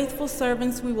your faithful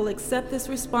servants, we will accept this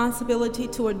responsibility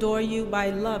to adore you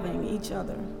by loving each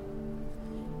other.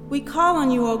 We call on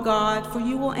you, O God, for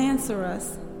you will answer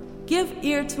us. Give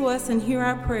ear to us and hear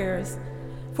our prayers,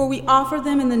 for we offer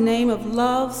them in the name of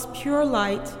love's pure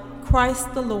light,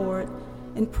 Christ the Lord,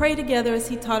 and pray together as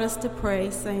he taught us to pray,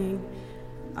 saying,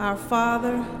 Our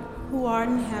Father, who art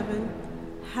in heaven,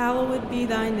 hallowed be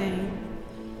thy name.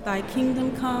 Thy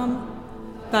kingdom come,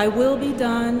 thy will be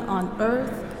done on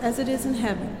earth as it is in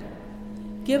heaven.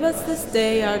 Give us this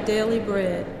day our daily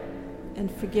bread,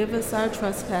 and forgive us our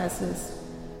trespasses,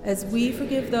 as we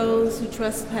forgive those who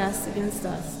trespass against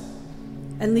us.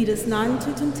 And lead us not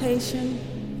into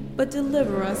temptation, but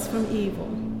deliver us from evil.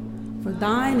 For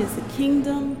thine is the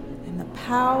kingdom, and the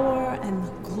power, and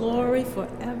the glory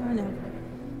forever and ever.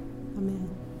 Amen.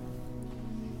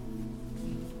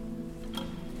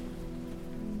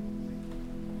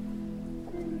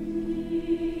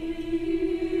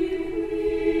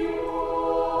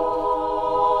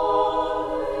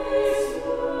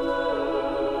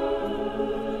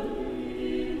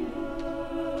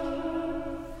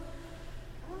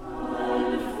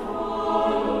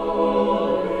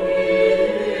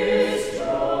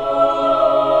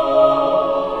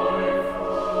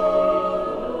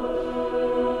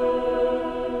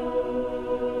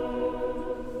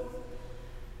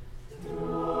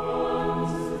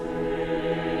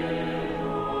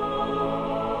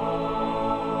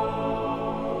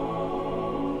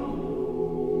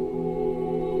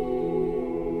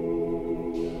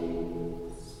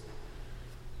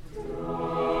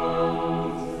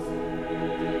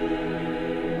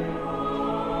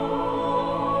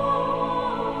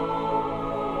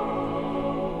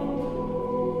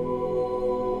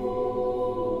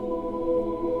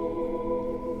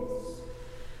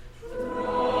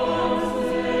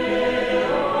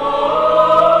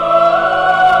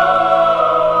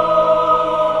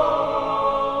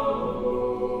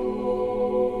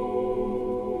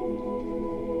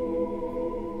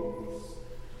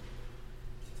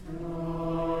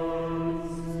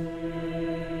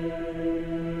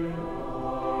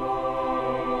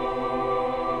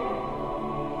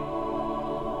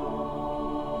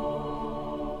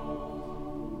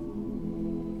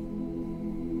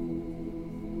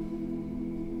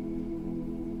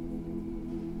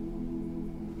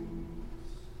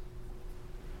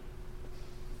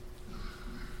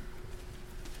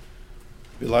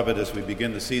 Beloved, as we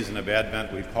begin the season of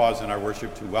Advent, we pause in our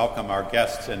worship to welcome our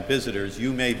guests and visitors.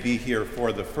 You may be here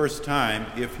for the first time.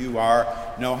 If you are,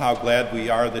 know how glad we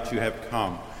are that you have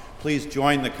come. Please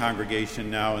join the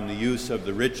congregation now in the use of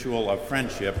the ritual of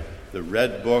friendship, the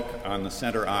red book on the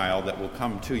center aisle that will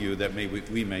come to you that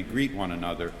we may greet one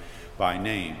another by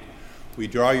name. We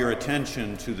draw your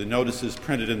attention to the notices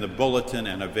printed in the bulletin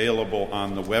and available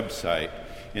on the website.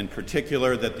 In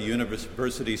particular, that the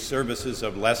university services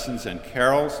of lessons and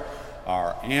carols,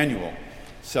 our annual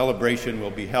celebration,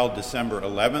 will be held December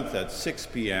 11th at 6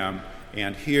 p.m.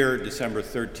 and here December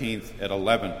 13th at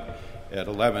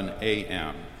 11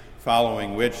 a.m.,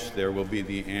 following which there will be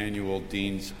the annual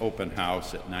Dean's Open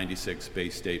House at 96 Bay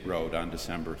State Road on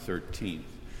December 13th.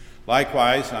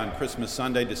 Likewise, on Christmas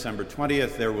Sunday, December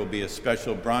 20th, there will be a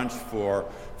special brunch for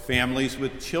families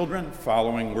with children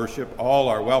following worship. All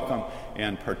are welcome,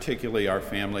 and particularly our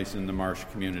families in the Marsh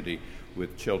community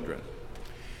with children.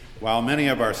 While many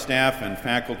of our staff and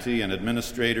faculty and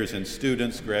administrators and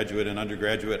students, graduate and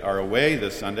undergraduate, are away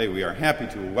this Sunday, we are happy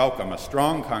to welcome a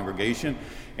strong congregation,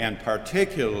 and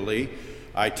particularly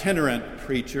itinerant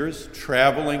preachers,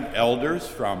 traveling elders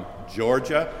from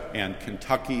Georgia and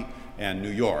Kentucky and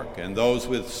New York, and those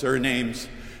with surnames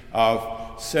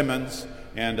of Simmons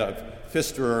and of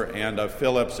Pfisterer and of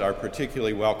Phillips are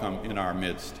particularly welcome in our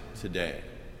midst today.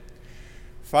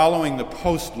 Following the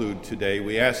postlude today,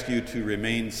 we ask you to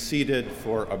remain seated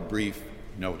for a brief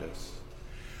notice.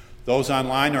 Those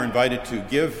online are invited to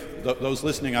give, those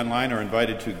listening online are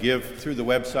invited to give through the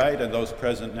website, and those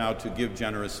present now to give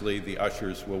generously. The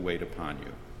ushers will wait upon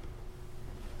you.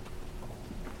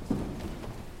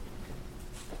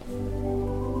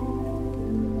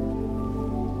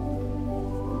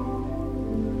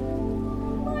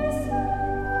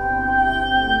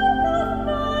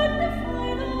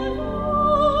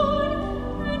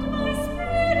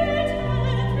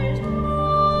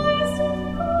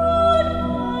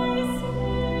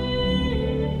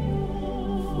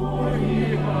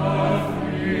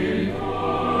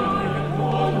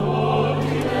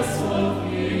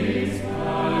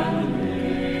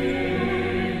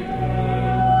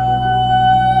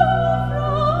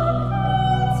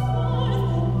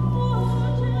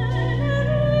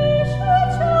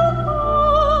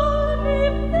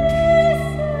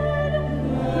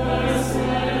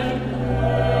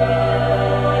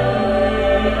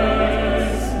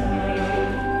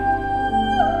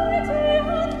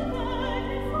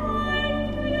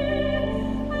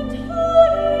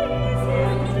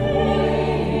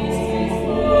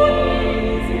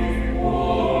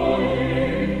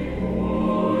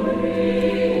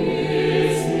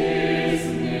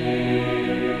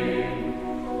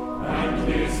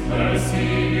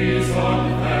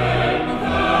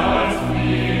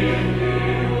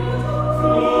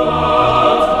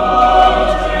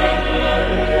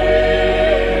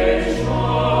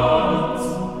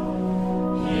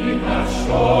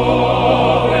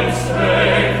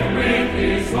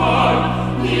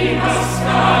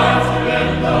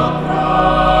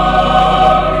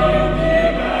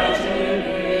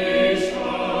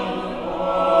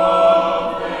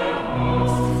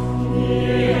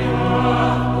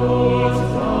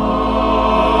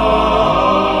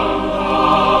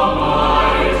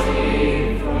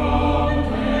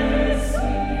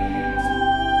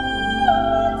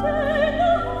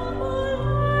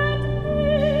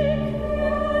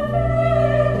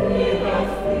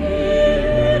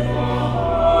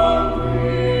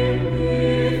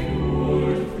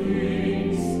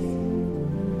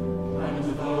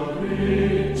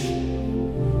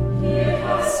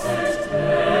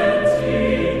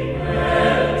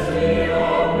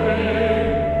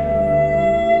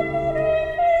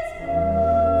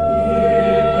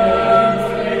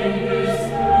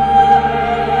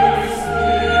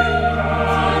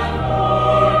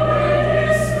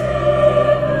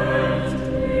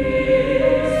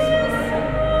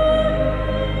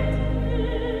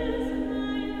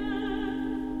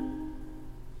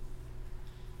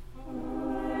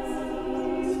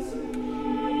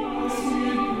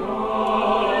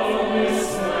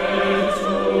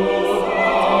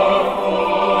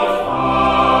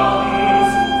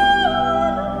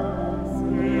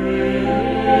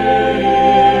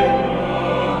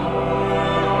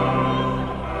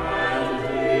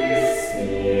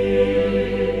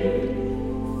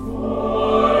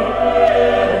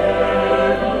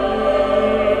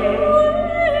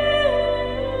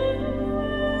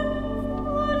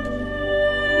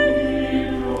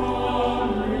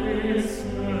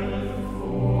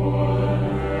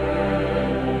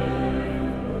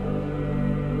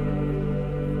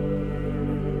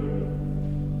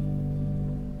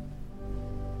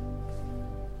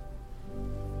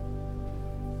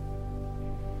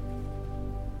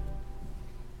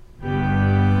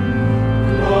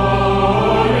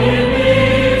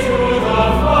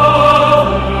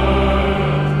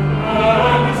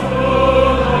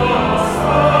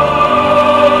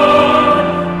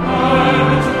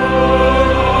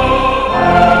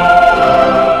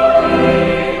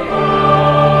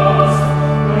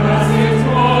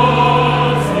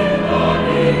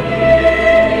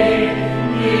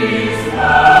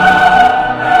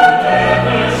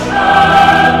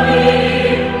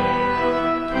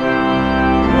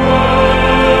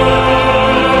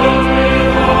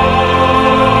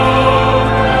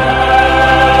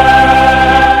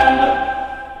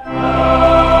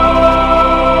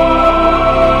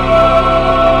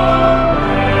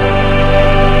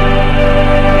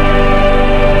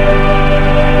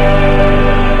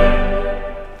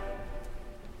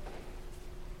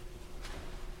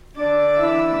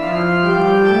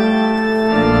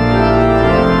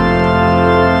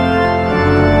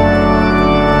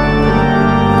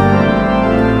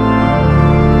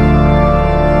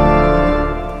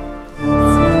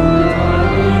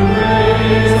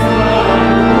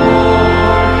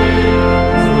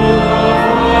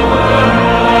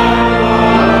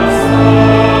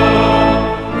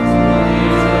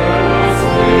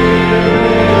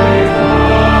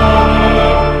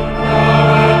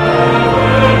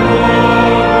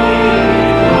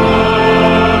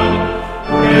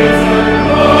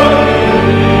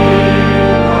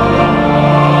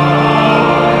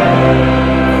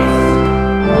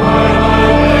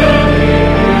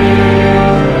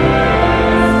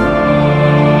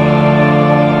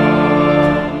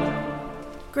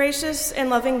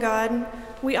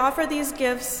 we offer these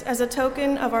gifts as a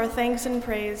token of our thanks and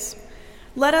praise.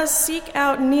 Let us seek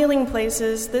out kneeling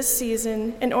places this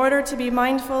season in order to be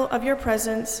mindful of your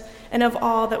presence and of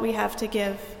all that we have to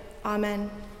give.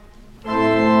 Amen.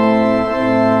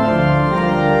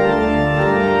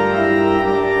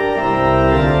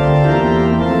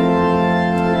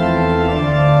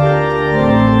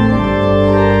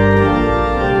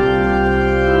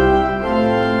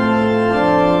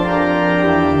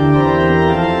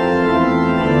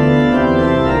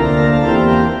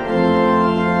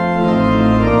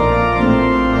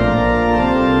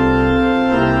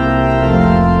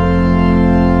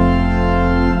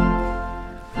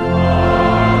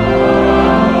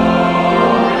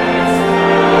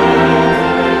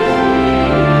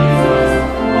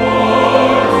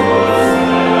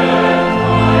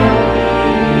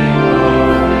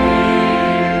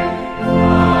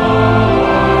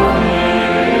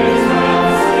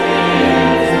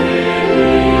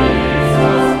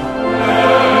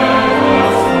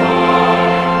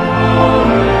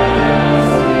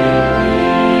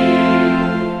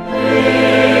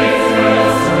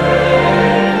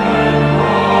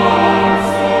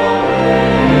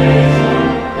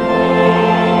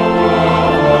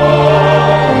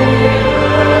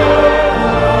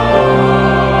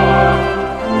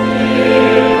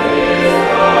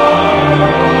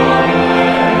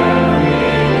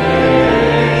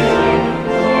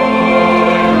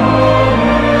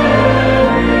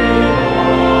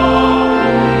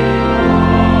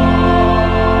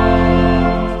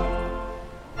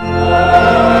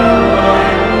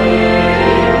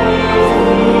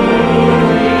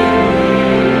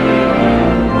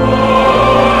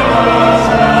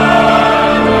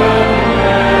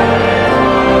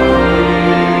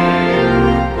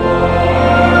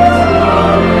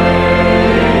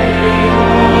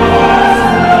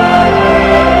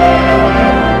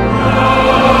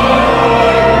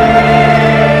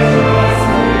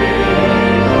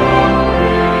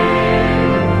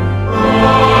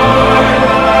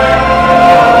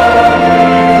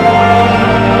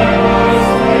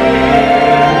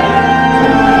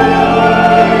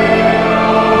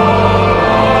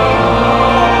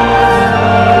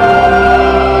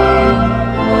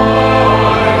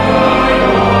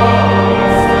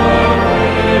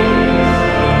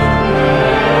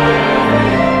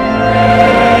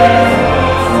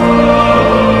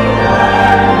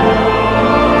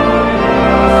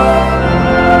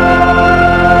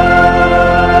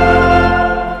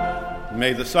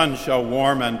 sun shall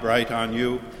warm and bright on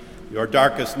you. Your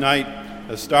darkest night,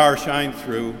 a star shine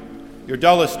through. Your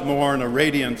dullest morn, a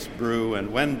radiance brew.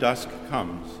 And when dusk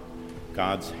comes,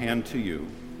 God's hand to you.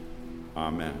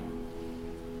 Amen.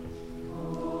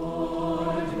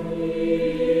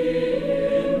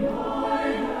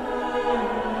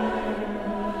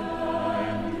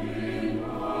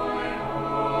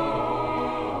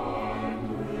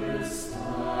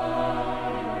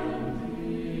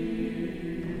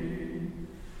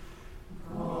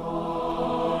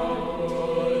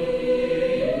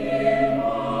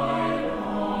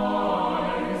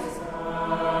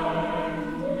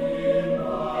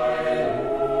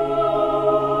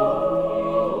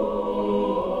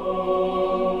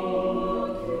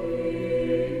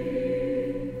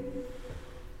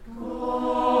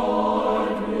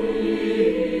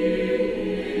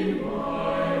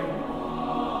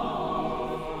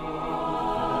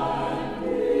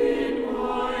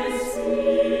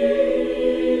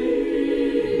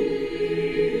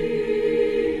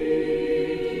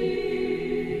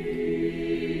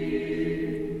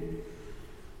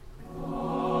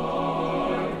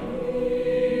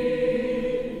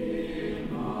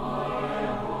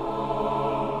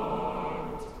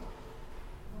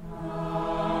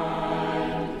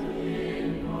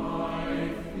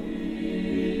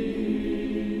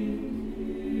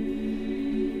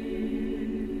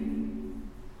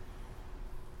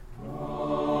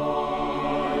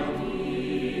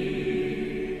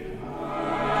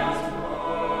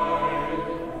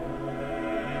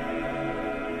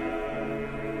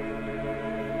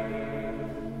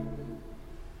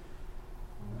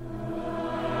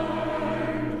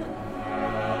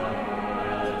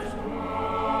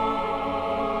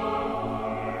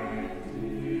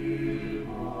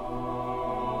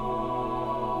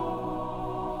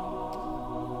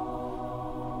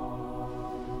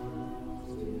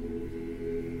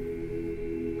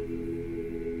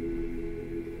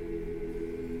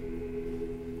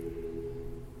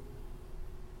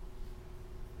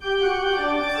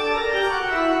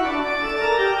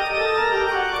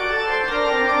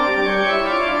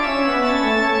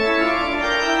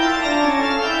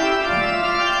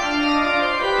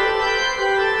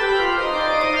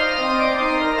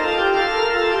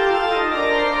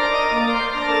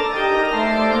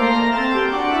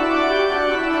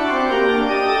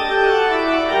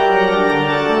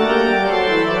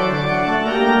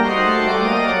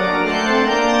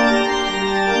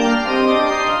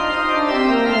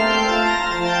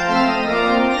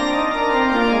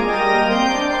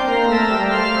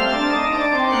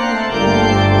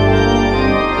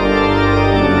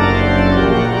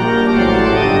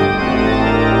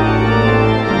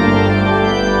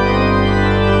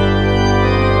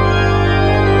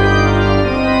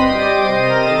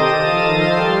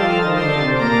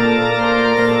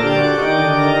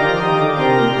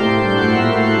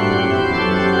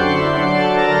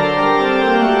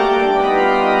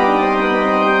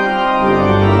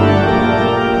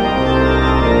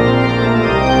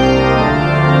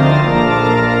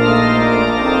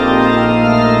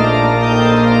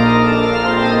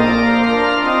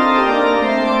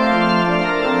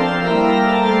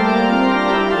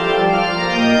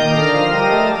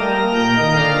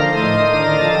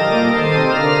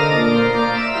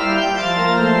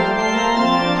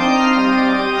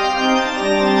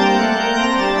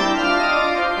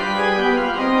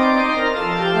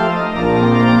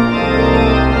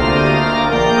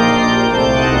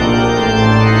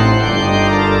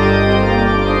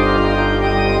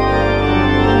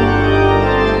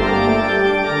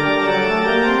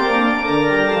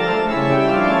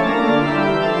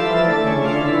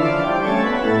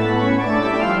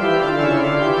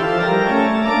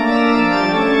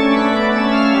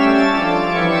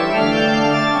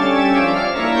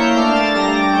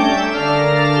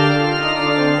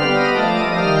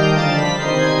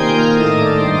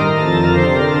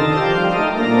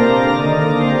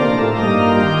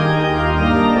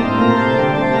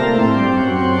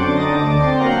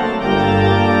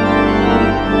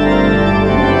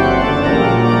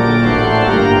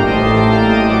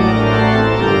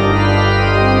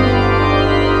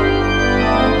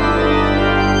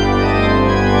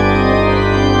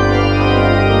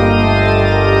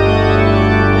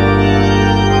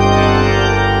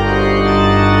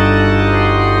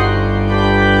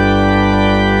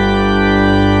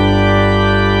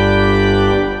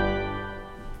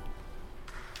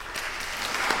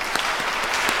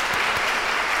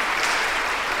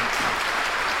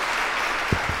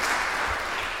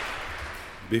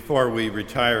 Before we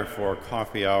retire for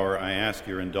coffee hour, I ask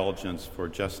your indulgence for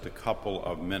just a couple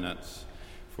of minutes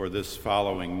for this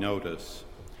following notice.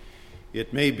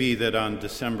 It may be that on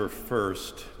December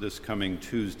 1st, this coming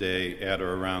Tuesday at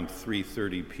or around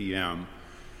 3:30 p.m.,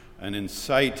 an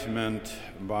incitement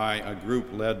by a group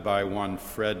led by one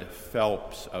Fred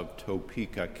Phelps of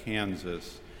Topeka,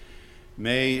 Kansas,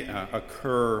 may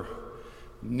occur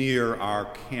near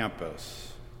our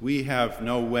campus. We have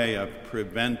no way of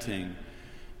preventing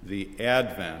the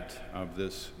advent of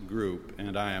this group,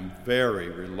 and I am very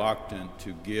reluctant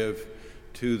to give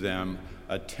to them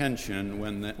attention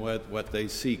when what they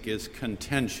seek is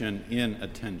contention in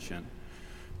attention.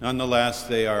 Nonetheless,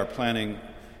 they are planning,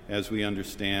 as we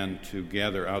understand, to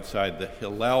gather outside the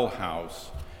Hillel House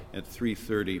at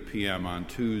 3:30 p.m. on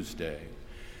Tuesday.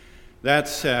 That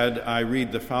said, I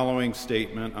read the following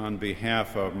statement on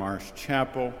behalf of Marsh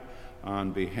Chapel,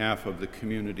 on behalf of the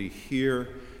community here,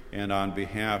 and on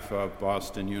behalf of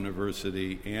Boston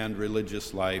University and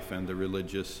Religious Life and the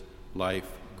Religious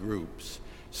Life groups,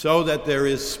 so that there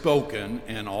is spoken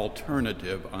an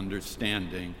alternative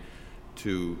understanding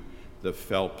to the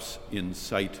Phelps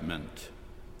incitement.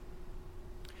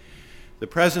 The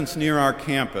presence near our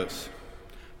campus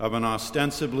of an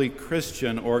ostensibly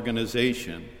Christian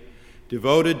organization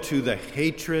devoted to the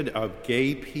hatred of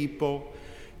gay people,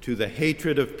 to the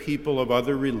hatred of people of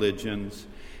other religions,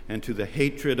 and to the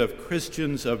hatred of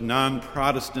Christians of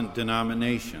non-Protestant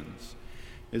denominations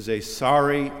is a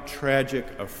sorry, tragic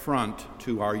affront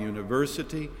to our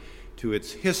university, to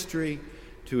its history,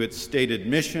 to its stated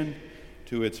mission,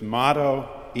 to its motto,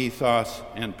 ethos,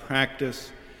 and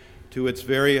practice, to its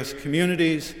various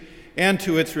communities, and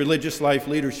to its religious life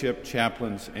leadership,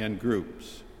 chaplains, and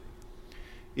groups.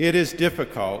 It is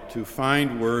difficult to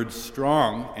find words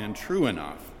strong and true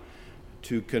enough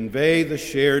to convey the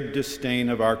shared disdain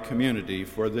of our community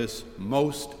for this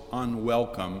most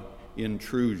unwelcome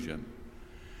intrusion.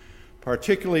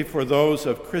 Particularly for those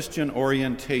of Christian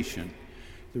orientation,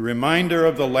 the reminder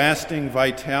of the lasting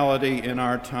vitality in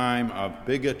our time of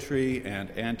bigotry and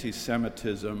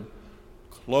anti-Semitism,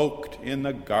 cloaked in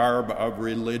the garb of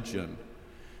religion,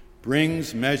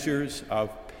 brings measures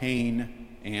of pain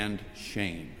and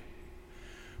shame.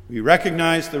 We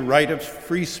recognize the right of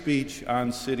free speech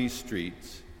on city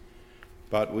streets,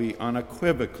 but we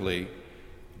unequivocally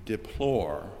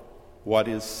deplore what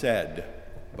is said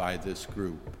by this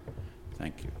group.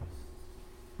 Thank you.